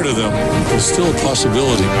part of them is still a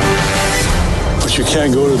possibility. But you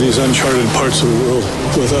can't go to these uncharted parts of the world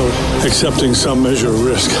without accepting some measure of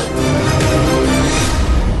risk.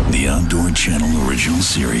 The Outdoor Channel original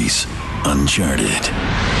series, Uncharted.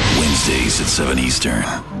 Wednesdays at 7 Eastern.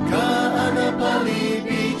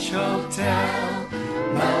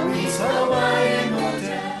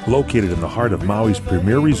 Located in the heart of Maui's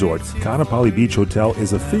premier resort, Kaanapali Beach Hotel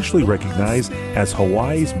is officially recognized as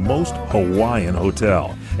Hawaii's most Hawaiian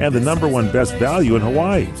hotel and the #1 best value in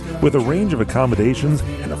Hawaii. With a range of accommodations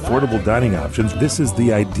and affordable dining options, this is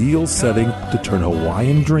the ideal setting to turn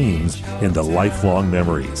Hawaiian dreams into lifelong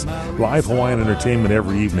memories. Live Hawaiian entertainment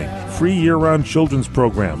every evening, free year-round children's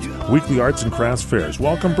programs, weekly arts and crafts fairs,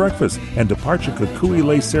 welcome breakfast, and departure kukui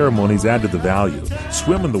lei ceremonies add to the value.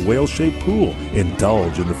 Swim in the whale-shaped pool,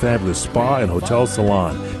 indulge in the fabulous spa and hotel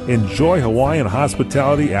salon. Enjoy Hawaiian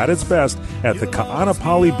hospitality at its best at the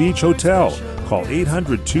Kaanapali Beach Hotel. Call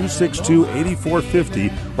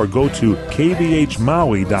 800-262-8450 or go to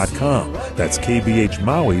kbhmaui.com. That's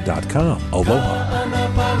kbhmaui.com. Aloha.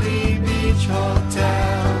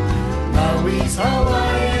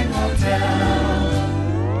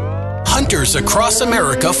 Hunters across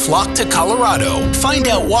America flock to Colorado. Find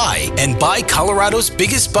out why and buy Colorado's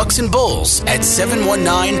biggest bucks and bulls at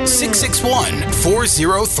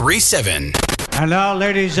 719-661-4037. And now,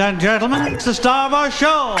 ladies and gentlemen, it's the star of our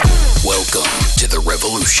show. Welcome to the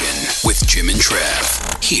revolution with Jim and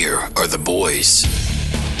Trav. Here are the boys.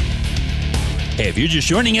 Hey, if you're just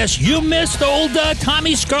joining us, you missed old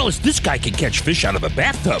Tommy Scarlett. This guy can catch fish out of a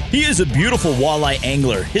bathtub. He is a beautiful walleye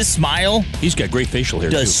angler. His smile, he's got great facial hair,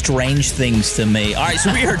 does too. Strange things to me. All right,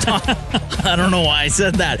 so we are talking. I don't know why I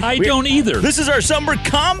said that. I don't either. This is our summer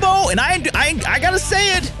combo, and I gotta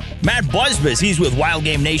say it. Matt Busbice, he's with Wild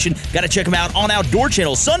Game Nation. Got to check him out on Outdoor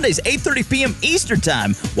Channel, Sundays, 8:30 p.m. Eastern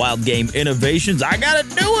Time. Wild Game Innovations. I got to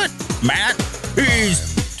do it. Matt,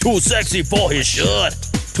 he's too sexy for his shirt.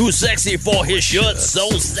 Too sexy for his shirt. So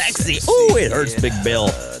sexy. Ooh, it hurts, Big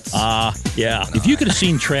Bill. Yeah. If you could have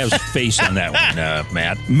seen Trav's face on that one,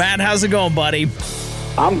 Matt. Matt, how's it going, buddy?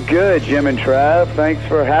 I'm good, Jim and Trav. Thanks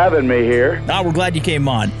for having me here. Oh, we're glad you came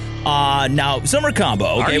on. Now, summer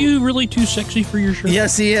combo. Okay? Are you really too sexy for your shirt?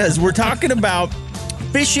 Yes, he is. We're talking about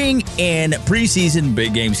fishing and preseason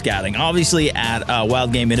big game scouting. Obviously, at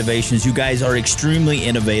Wild Game Innovations, you guys are extremely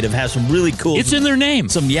innovative, have some really cool... It's in their name.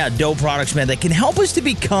 Some, dope products, man, that can help us to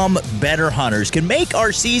become better hunters, can make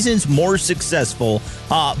our seasons more successful.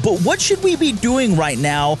 But what should we be doing right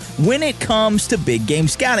now when it comes to big game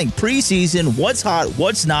scouting? Preseason, what's hot,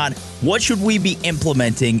 what's not? What should we be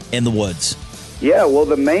implementing in the woods? Yeah, well,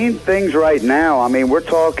 the main things right now, I mean, we're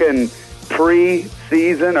talking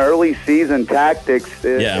pre-season, early season tactics.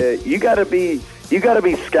 You got to be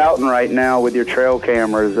scouting right now with your trail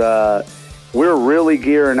cameras. We're really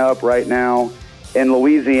gearing up right now in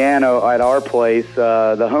Louisiana at our place,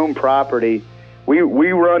 the home property. We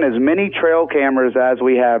run as many trail cameras as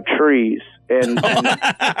we have trees. And that's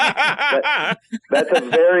a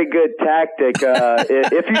very good tactic.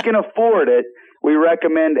 If you can afford it, we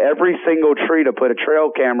recommend every single tree to put a trail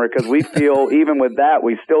camera because we feel even with that,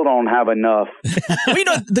 we still don't have enough.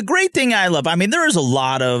 Well, the great thing I love, I mean, there is a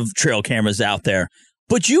lot of trail cameras out there,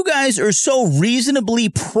 but you guys are so reasonably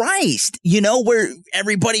priced, where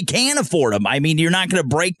everybody can afford them. I mean, you're not going to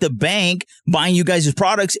break the bank buying you guys'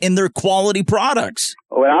 products, and they're quality products.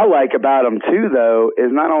 What I like about them, too, though,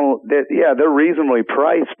 is not only that, they're reasonably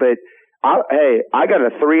priced, but I got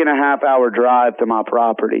a 3.5-hour drive to my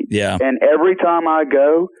property. Yeah. And every time I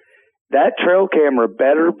go, that trail camera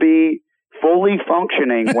better be fully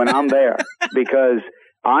functioning when I'm there because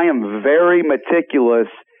I am very meticulous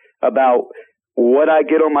about what I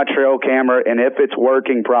get on my trail camera and if it's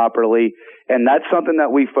working properly. And that's something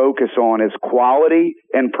that we focus on is quality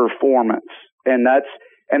and performance. And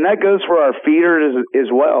that goes for our feeders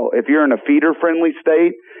as well. If you're in a feeder-friendly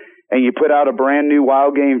state, and you put out a brand new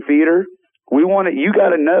wild game feeder, you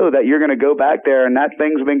got to know that you're going to go back there and that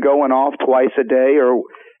thing's been going off twice a day or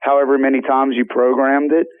however many times you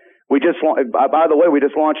programmed it. By the way, we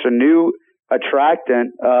just launched a new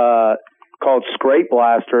attractant called Scrape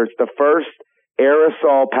Blaster. It's the first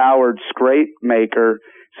aerosol powered scrape maker.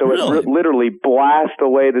 So it literally blasts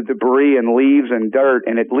away the debris and leaves and dirt,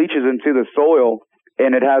 and it leaches into the soil,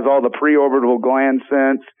 and it has all the preorbital gland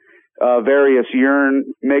scents, various urine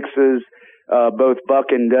mixes, both buck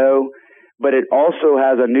and doe. But it also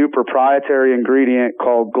has a new proprietary ingredient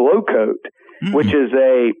called Glow Coat, which is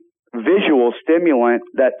a visual stimulant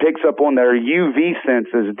that picks up on their UV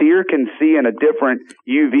senses. Deer can see in a different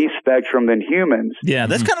UV spectrum than humans. Yeah,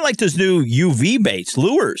 that's kind of like those new UV baits,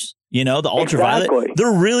 lures. The ultraviolet, exactly.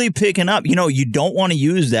 They're really picking up. You don't want to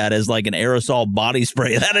use that as like an aerosol body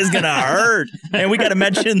spray. That is going to hurt. And we got to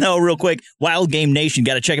mention, though, real quick, Wild Game Nation.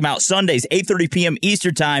 Got to check them out Sundays, 8:30 p.m.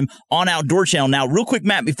 Eastern Time on Outdoor Channel. Now, real quick,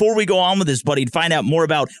 Matt, before we go on with this, buddy, to find out more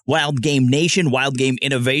about Wild Game Nation, Wild Game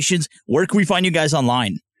Innovations, where can we find you guys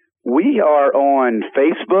online? We are on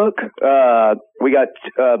Facebook. We got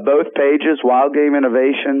both pages, Wild Game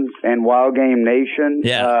Innovations and Wild Game Nation.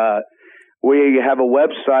 Yeah. We have a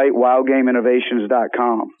website,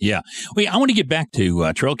 wildgameinnovations.com. Yeah. I want to get back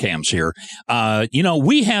to trail cams here.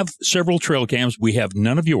 We have several trail cams. We have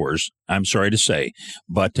none of yours, I'm sorry to say.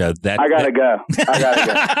 But I got to go.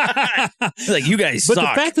 Like, you guys But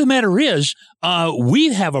suck. the fact of the matter is,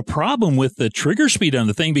 we have a problem with the trigger speed on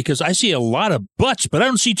the thing because I see a lot of butts, but I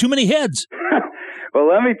don't see too many heads. Well,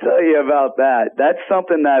 let me tell you about that. That's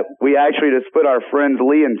something that we actually just put our friends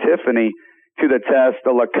Lee and Tiffany to the test,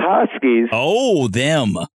 the Lakoskis. Oh,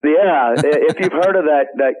 them. Yeah, if you've heard of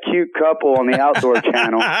that cute couple on the Outdoor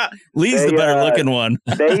Channel. Lee's the better looking one.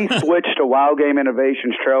 They switched to Wild Game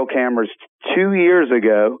Innovations trail cameras 2 years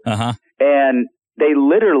ago, and they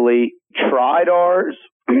literally tried ours,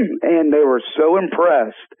 and they were so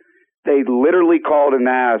impressed, they literally called and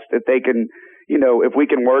asked if they can, if we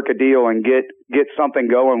can work a deal and get something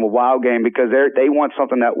going with Wild Game because they want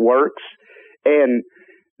something that works. And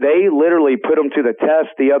they literally put them to the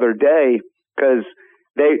test the other day because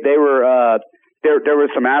they were there was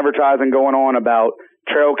some advertising going on about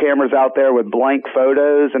trail cameras out there with blank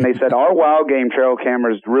photos, and they said our wild game trail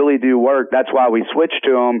cameras really do work. That's why we switched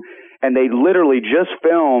to them, and they literally just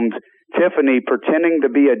filmed Tiffany pretending to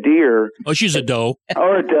be a deer. Oh, she's a doe.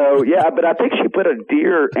 Or a doe, yeah, but I think she put a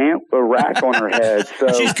deer rack on her head.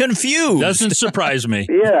 So she's confused. Doesn't surprise me.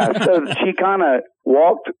 Yeah, so she kind of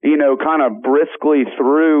walked, kind of briskly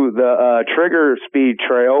through the trigger speed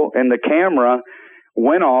trail, and the camera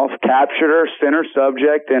went off, captured her, center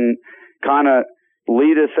subject, and kind of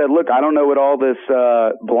Lita said, look, I don't know what all this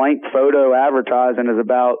blank photo advertising is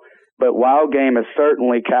about, but Wild Game is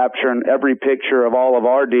certainly capturing every picture of all of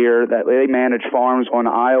our deer that they manage farms on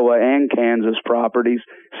Iowa and Kansas properties.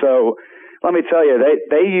 So let me tell you,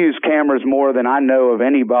 they use cameras more than I know of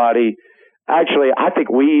anybody. Actually, I think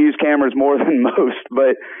we use cameras more than most,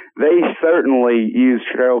 but they certainly use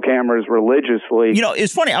trail cameras religiously.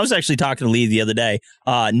 It's funny. I was actually talking to Lee the other day,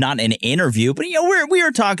 not in an interview, but, we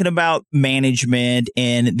were talking about management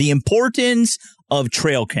and the importance of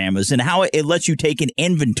trail cameras and how it lets you take an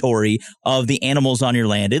inventory of the animals on your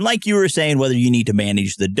land. And like you were saying, whether you need to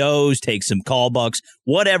manage the does, take some call bucks,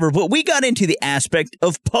 whatever. But we got into the aspect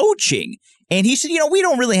of poaching. And he said, we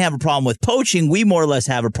don't really have a problem with poaching. We more or less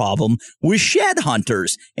have a problem with shed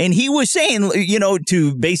hunters. And he was saying,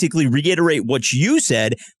 to basically reiterate what you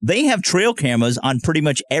said, they have trail cameras on pretty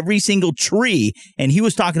much every single tree. And he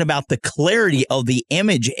was talking about the clarity of the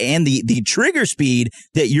image and the trigger speed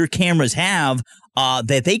that your cameras have,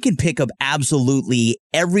 that they can pick up absolutely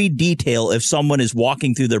every detail if someone is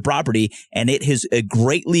walking through their property. And it has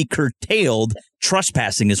greatly curtailed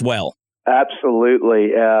trespassing as well. Absolutely.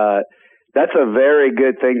 That's a very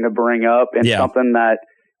good thing to bring up, and something that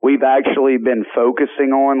we've actually been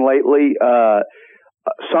focusing on lately.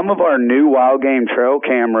 Some of our new wild game trail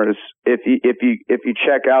cameras, if you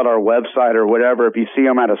check out our website or whatever, if you see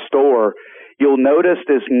them at a store, you'll notice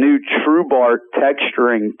this new TrueBart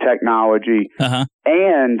texturing technology,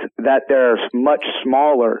 and that they're much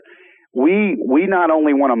smaller. We not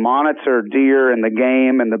only want to monitor deer and the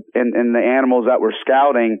game and the animals that we're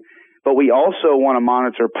scouting, but we also want to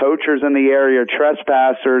monitor poachers in the area,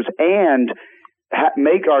 trespassers, and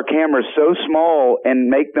make our cameras so small and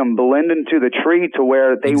make them blend into the tree to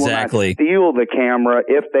where they will not steal the camera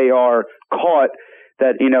if they are caught.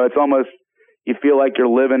 That, it's almost, you feel like you're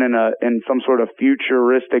living in some sort of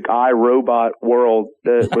futuristic iRobot world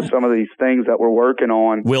with some of these things that we're working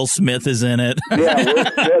on. Will Smith is in it. Yeah, Will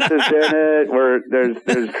Smith is in it. Where there's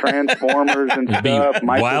Transformers and stuff.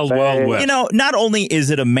 Wild West. Not only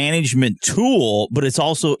is it a management tool, but it's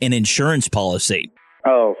also an insurance policy.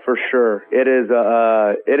 Oh, for sure. It's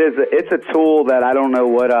a tool that I don't know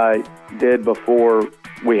what I did before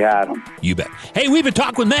we had them. You bet. Hey, we've been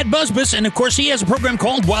talking with Matt Busbus, and of course he has a program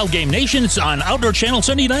called Wild Game Nation. It's on Outdoor Channel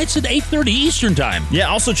Sunday nights at 8:30 Eastern Time. Yeah,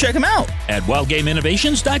 also check him out at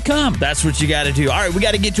wildgameinnovations.com. That's what you got to do. All right, we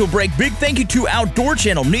got to get to a break. Big thank you to Outdoor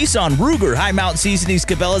Channel, Nissan, Ruger, High Mountain Seasonings,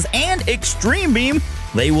 Cabela's, and Extreme Beam.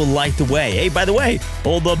 They will light the way. Hey, by the way,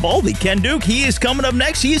 old Baldy, Ken Duke, he is coming up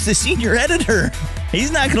next. He is the senior editor.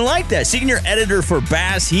 He's not going to like that. Senior editor for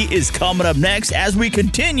Bass. He is coming up next as we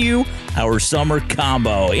continue our summer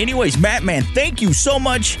combo. Anyways, Matt, man, thank you so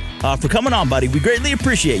much for coming on, buddy. We greatly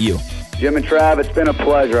appreciate you. Jim and Trav, it's been a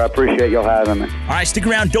pleasure. I appreciate y'all having me. All right, stick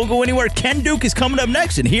around. Don't go anywhere. Ken Duke is coming up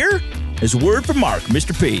next. And here is a word from Mark,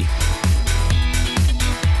 Mr. P.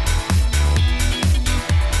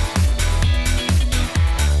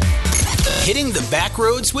 Hitting the back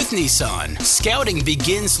roads with Nissan. Scouting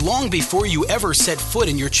begins long before you ever set foot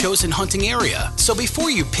in your chosen hunting area. So before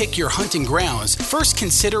you pick your hunting grounds, first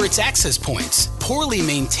consider its access points. Poorly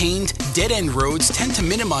maintained, dead-end roads tend to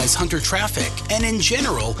minimize hunter traffic, and in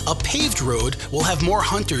general, a paved road will have more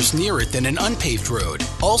hunters near it than an unpaved road.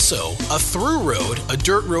 Also, a through road, a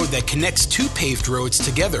dirt road that connects two paved roads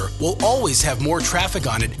together, will always have more traffic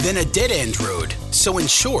on it than a dead-end road. So in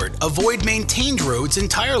short, avoid maintained roads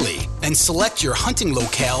entirely, and select your hunting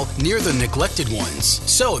locale near the neglected ones.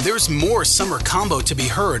 So there's more summer combo to be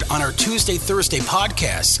heard on our Tuesday-Thursday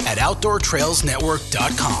podcasts at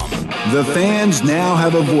OutdoorTrailsNetwork.com. The fans now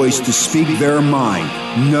have a voice to speak their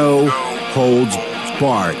mind. No holds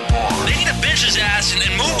barred. They need to bench his ass and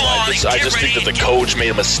move on. I just think that the coach made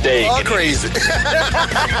a mistake. All crazy.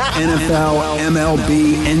 NFL,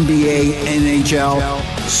 MLB, NBA, NHL.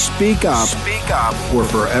 Speak up. Speak up or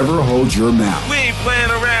forever hold your mouth. We ain't playing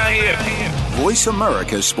around here. Voice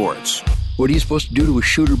America Sports. What are you supposed to do to a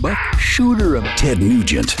shooter buck? Shooter him. Ted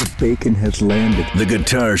Nugent, The bacon has landed. the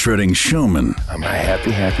guitar-shredding showman, I'm a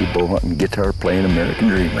happy bow hunting, guitar playing American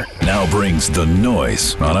dreamer. now brings the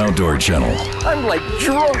noise on Outdoor Channel. I'm like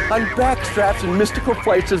drunk on backstraps and mystical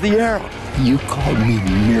flights of the arrow. You called me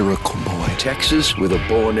Miracle Boy. Texas with a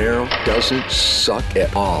bow and arrow doesn't suck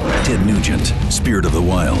at all. Ted Nugent, Spirit of the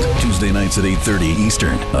Wild, Tuesday nights at 8:30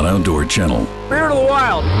 Eastern on Outdoor Channel. Spirit of the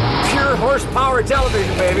Wild, pure horsepower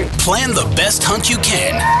television, baby. Plan the best hunt you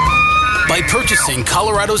can by purchasing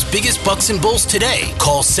Colorado's biggest bucks and bulls today.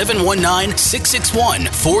 Call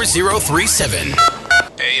 719-661-4037.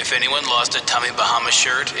 Hey, if anyone lost a Tommy Bahama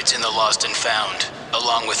shirt, it's in the Lost and Found,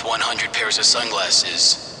 along with 100 pairs of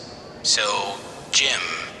sunglasses. So, Jim,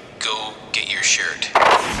 go get your shirt.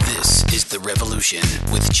 This is The Revolution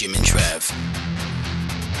with Jim and Trav.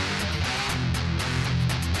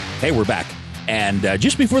 Hey, we're back. And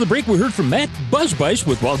just before the break, we heard from Matt Buzzbice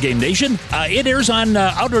with Wild Game Nation. It airs on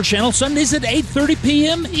Outdoor Channel Sundays at 8:30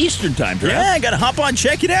 p.m. Eastern Time. Trav. Yeah, I got to hop on,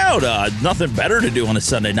 check it out. Nothing better to do on a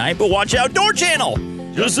Sunday night, but watch Outdoor Channel.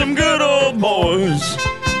 Just some good old boys.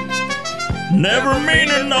 Never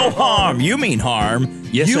meaning no harm. You mean harm.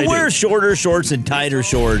 Yes, you I wear do. shorter shorts and tighter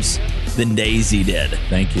shorts than Daisy did.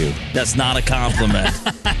 Thank you. That's not a compliment.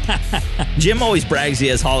 Jim always brags he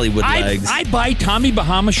has Hollywood legs. I buy Tommy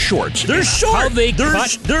Bahama shorts. They're short. How they they're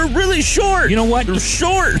cut. They're really short. You know what? They're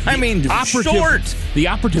short. I mean, short. The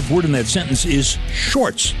operative word in that sentence is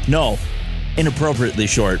shorts. No. Inappropriately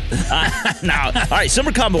short. Now, all right,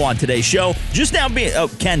 Summer Combo on today's show. Just now being,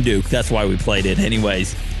 Ken Duke. That's why we played it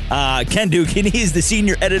anyways. Ken Duke, and he's the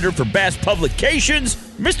senior editor for Bass Publications.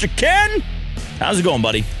 Mr. Ken, how's it going,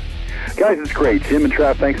 buddy? Guys, it's great. Jim and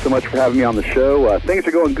Trav, thanks so much for having me on the show. Things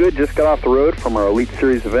are going good. Just got off the road from our Elite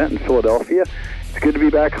Series event in Philadelphia. It's good to be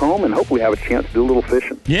back home and hopefully have a chance to do a little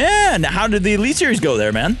fishing. Yeah, and how did the Elite Series go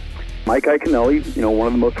there, man? Mike Iaconelli, one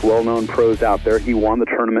of the most well-known pros out there, he won the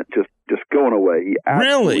tournament just going away. He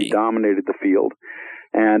absolutely dominated the field.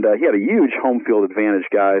 And he had a huge home field advantage,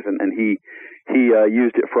 guys, and he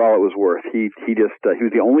used it for all it was worth. He was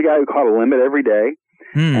the only guy who caught a limit every day,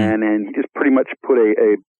 and he just pretty much put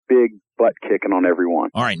a big butt kicking on everyone.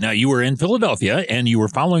 All right, now you were in Philadelphia, and you were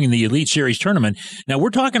following the Elite Series tournament. Now, we're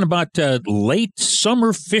talking about late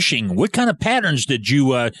summer fishing. What kind of patterns did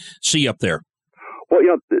you see up there? Well,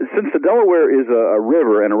 since the Delaware is a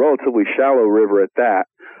river, and a relatively shallow river at that,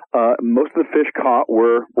 most of the fish caught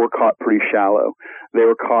were caught pretty shallow. They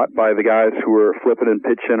were caught by the guys who were flipping and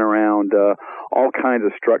pitching around all kinds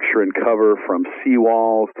of structure and cover, from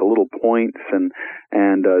seawalls to little points and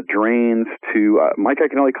drains to Mike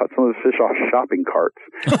Iaconelli caught some of the fish off shopping carts.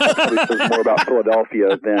 This is more about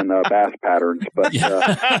Philadelphia than bass patterns, but that's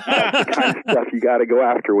the kind of stuff you got to go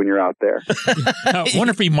after when you're out there. I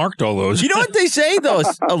wonder if he marked all those. You know what they say, though?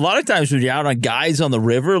 A lot of times when you're out on guys on the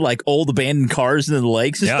river, like old abandoned cars in the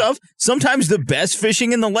lakes and stuff, sometimes the best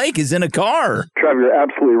fishing in the lake is in a car. Trevor, you're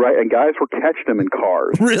absolutely right. And guys were catching them in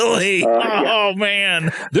cars. Really? Yeah. Oh,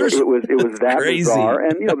 man. It was that crazy. bizarre.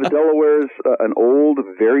 And, the Delaware's an old,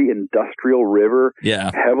 very industrial river,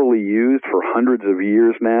 heavily used for hundreds of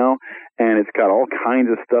years now. And it's got all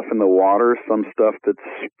kinds of stuff in the water, some stuff that's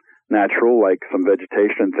natural, like some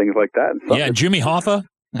vegetation and things like that. And some Jimmy Hoffa?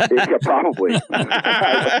 Yeah, probably.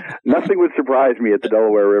 Nothing would surprise me at the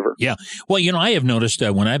Delaware River. Yeah. Well, I have noticed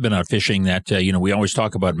when I've been out fishing that, we always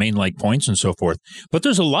talk about main lake points and so forth, but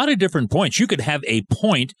there's a lot of different points. You could have a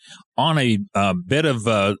point on a bed of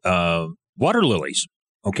water lilies.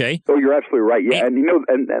 Okay. Oh, you're absolutely right. Yeah. And,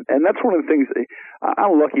 and that's one of the things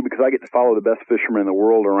I'm lucky because I get to follow the best fishermen in the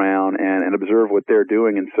world around and observe what they're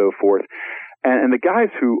doing and so forth. And the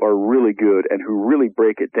guys who are really good and who really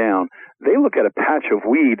break it down, they look at a patch of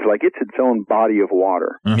weeds like it's its own body of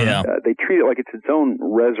water. Yeah. They treat it like it's its own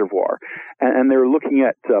reservoir. And they're looking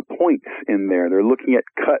at points in there. They're looking at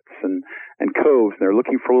cuts and coves. And they're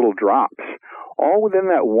looking for little drops, all within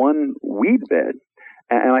that one weed bed.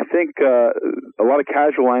 And I think a lot of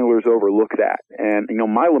casual anglers overlook that. And,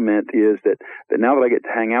 my lament is that now that I get to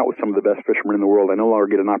hang out with some of the best fishermen in the world, I no longer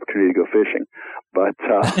get an opportunity to go fishing. But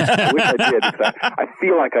I wish I did. Because I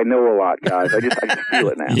feel like I know a lot, guys. I just feel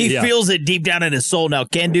it now. He feels it deep down in his soul now.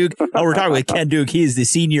 Ken Duke. We're talking with Ken Duke. He is the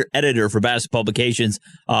senior editor for Bass Publications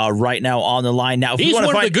right now on the line. Now, if he's one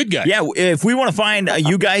of the good guys. Yeah, if we want to find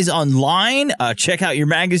you guys online, check out your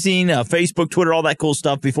magazine, Facebook, Twitter, all that cool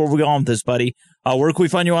stuff. Before we go on with this, buddy, where can we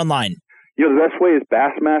find you online? The best way is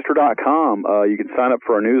Bassmaster.com. You can sign up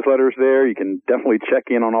for our newsletters there. You can definitely check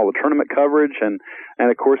in on all the tournament coverage. And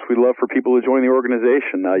of course, we'd love for people to join the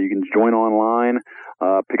organization. You can join online,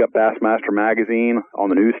 pick up Bassmaster magazine on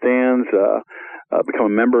the newsstands. become a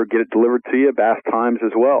member, get it delivered to you, Bass Times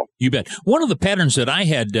as well. You bet. One of the patterns that I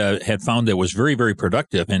had found that was very, very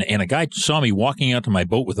productive, and a guy saw me walking out to my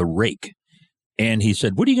boat with a rake. And he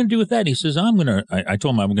said, "What are you going to do with that?" He says, I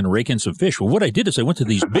told him I'm going to rake in some fish. Well, what I did is I went to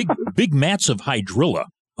these big mats of hydrilla,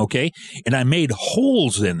 okay? And I made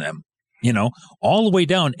holes in them, all the way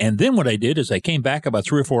down. And then what I did is I came back about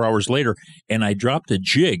 3 or 4 hours later, and I dropped a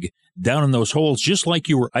jig down in those holes just like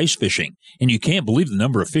you were ice fishing. And you can't believe the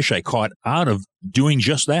number of fish I caught out of doing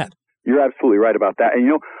just that. You're absolutely right about that. And,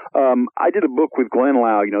 I did a book with Glenn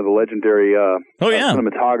Lau, the legendary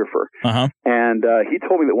cinematographer. Uh-huh. And he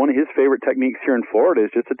told me that one of his favorite techniques here in Florida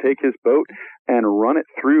is just to take his boat and run it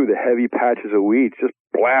through the heavy patches of weeds, just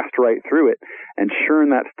blast right through it and churn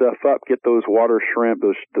that stuff up, get those water shrimp,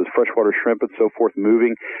 those freshwater shrimp and so forth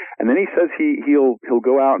moving. And then he says he'll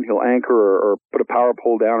go out and he'll anchor or put a power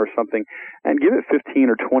pole down or something and give it 15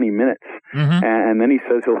 or 20 minutes. Mm-hmm. And then he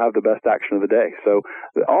says he'll have the best action of the day. So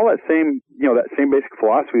all that same basic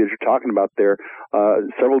philosophy that you're talking about there,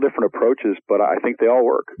 several different approaches, but I think they all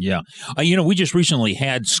work. Yeah. We just recently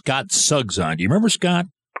had Scott Suggs on. Do you remember Scott?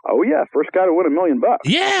 Oh, yeah. First guy to win $1 million.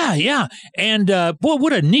 Yeah. And, boy,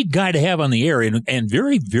 what a neat guy to have on the air and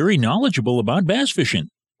very, very knowledgeable about bass fishing.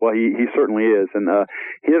 Well, he certainly is. And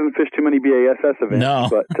he doesn't fish too many BASS events,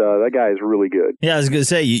 but that guy is really good. Yeah, I was going to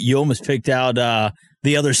say, you almost picked out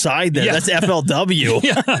the other side there. Yeah. That's FLW.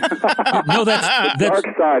 No, that's dark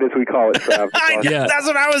side, as we call it, Trav. That's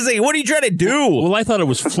what I was thinking. What are you trying to do? Well, I thought it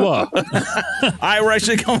was fluff. All right, we're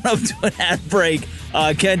actually coming up to an ad break.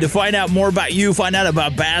 Ken, to find out more about you, find out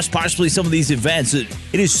about bass, possibly some of these events. It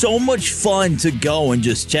is so much fun to go and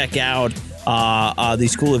just check out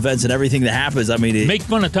these cool events and everything that happens. I mean, make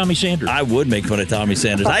fun of Tommy Sanders. I would make fun of Tommy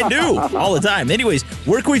Sanders. I do all the time. Anyways,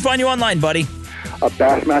 where can we find you online, buddy?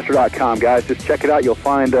 Bassmaster.com, guys. Just check it out. You'll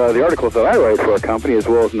find the articles that I write for our company, as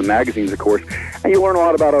well as in the magazines, of course. And you'll learn a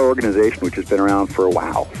lot about our organization, which has been around for,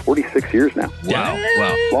 46 years now. Wow.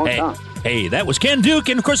 Long time. Hey, that was Ken Duke,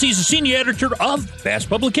 and of course, he's the senior editor of Bass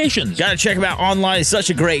Publications. Got to check him out online. He's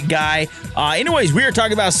such a great guy. Anyways, we are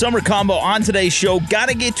talking about Summer Combo on today's show. Got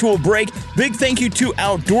to get to a break. Big thank you to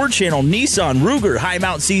Outdoor Channel, Nissan, Ruger, High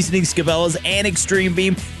Mount Seasoning, Scavellas, and Extreme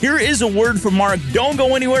Beam. Here is a word from Mark. Don't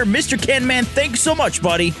go anywhere. Mr. Ken, man, thanks so much,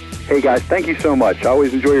 buddy. Hey, guys, thank you so much. I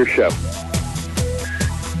always enjoy your show.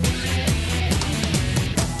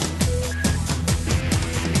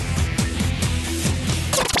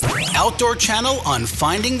 Outdoor Channel on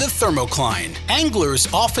finding the thermocline. Anglers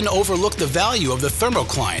often overlook the value of the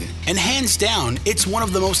thermocline, and hands down, it's one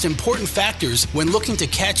of the most important factors when looking to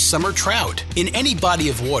catch summer trout. In any body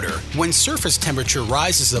of water, when surface temperature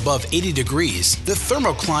rises above 80 degrees, the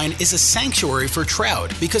thermocline is a sanctuary for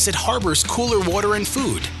trout because it harbors cooler water and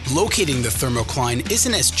food. Locating the thermocline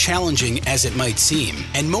isn't as challenging as it might seem,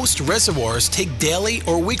 and most reservoirs take daily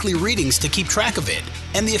or weekly readings to keep track of it,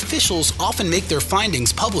 and the officials often make their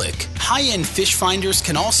findings public. High-end fish finders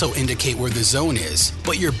can also indicate where the zone is,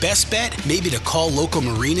 but your best bet may be to call local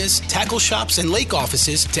marinas, tackle shops, and lake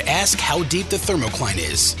offices to ask how deep the thermocline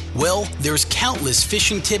is. Well, there's countless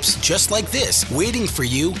fishing tips just like this waiting for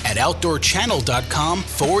you at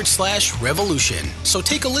outdoorchannel.com/revolution. So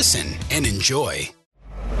take a listen and enjoy.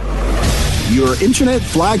 Your internet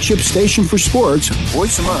flagship station for sports,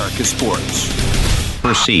 Voice America Sports.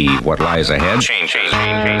 Perceive what lies ahead. Change.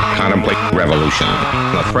 Contemplate revolution.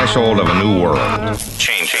 The threshold of a new world.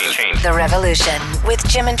 Change. The Revolution with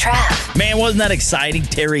Jim and Trav. Man, wasn't that exciting?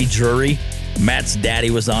 Terry Drury. Matt's daddy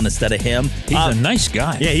was on instead of him. He's a nice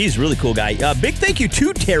guy. Yeah, he's a really cool guy. Big thank you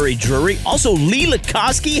to Terry Drury. Also, Lee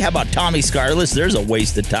Lukoski. How about Tommy Scarless? There's a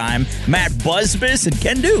waste of time. Matt Busbice and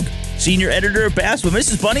Ken Duke, senior editor of Bass. But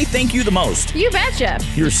Mrs. Bunny, thank you the most. You betcha.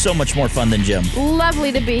 You're so much more fun than Jim.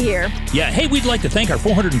 Lovely to be here. Yeah, hey, we'd like to thank our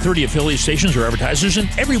 430 affiliate stations or advertisers and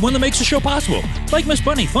everyone that makes the show possible. Like Miss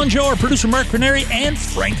Bunny, Fun Joe, our producer Mark Canary, and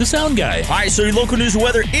Frank the Sound Guy. All right, so your local news and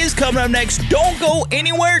weather is coming up next. Don't go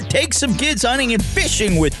anywhere. Take some kids hunting and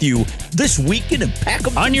fishing with you this weekend and pack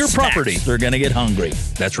them on your snacks. property. They're going to get hungry.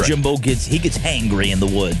 That's right. Jimbo gets hangry in the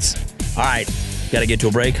woods. All right, got to get to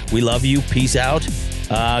a break. We love you. Peace out.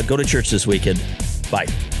 Go to church this weekend. Bye.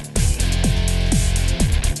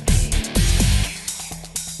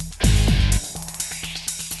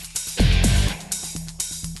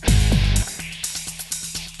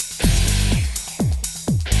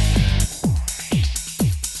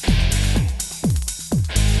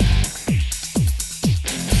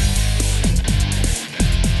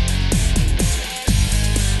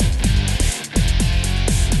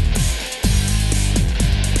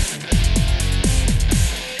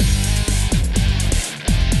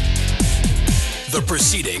 The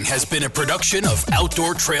proceeding has been a production of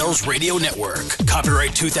Outdoor Trails Radio Network.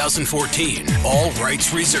 Copyright 2014. All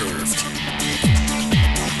rights reserved.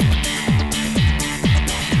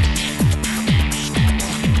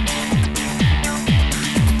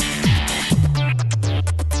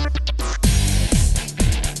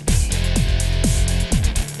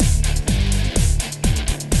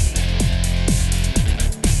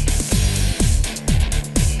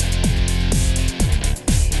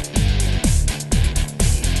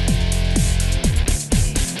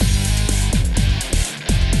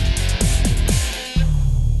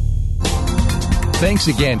 Thanks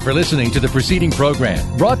again for listening to the preceding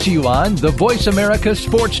program, brought to you on the Voice America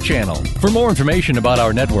Sports Channel. For more information about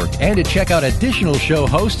our network and to check out additional show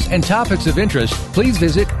hosts and topics of interest, please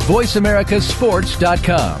visit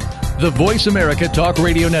voiceamericasports.com. The Voice America Talk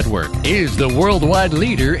Radio Network is the worldwide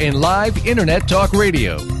leader in live Internet talk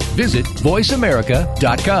radio. Visit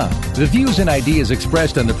voiceamerica.com. The views and ideas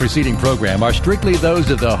expressed on the preceding program are strictly those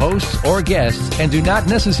of the hosts or guests and do not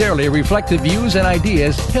necessarily reflect the views and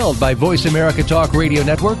ideas held by Voice America Talk Radio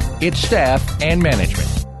Network, its staff, and management.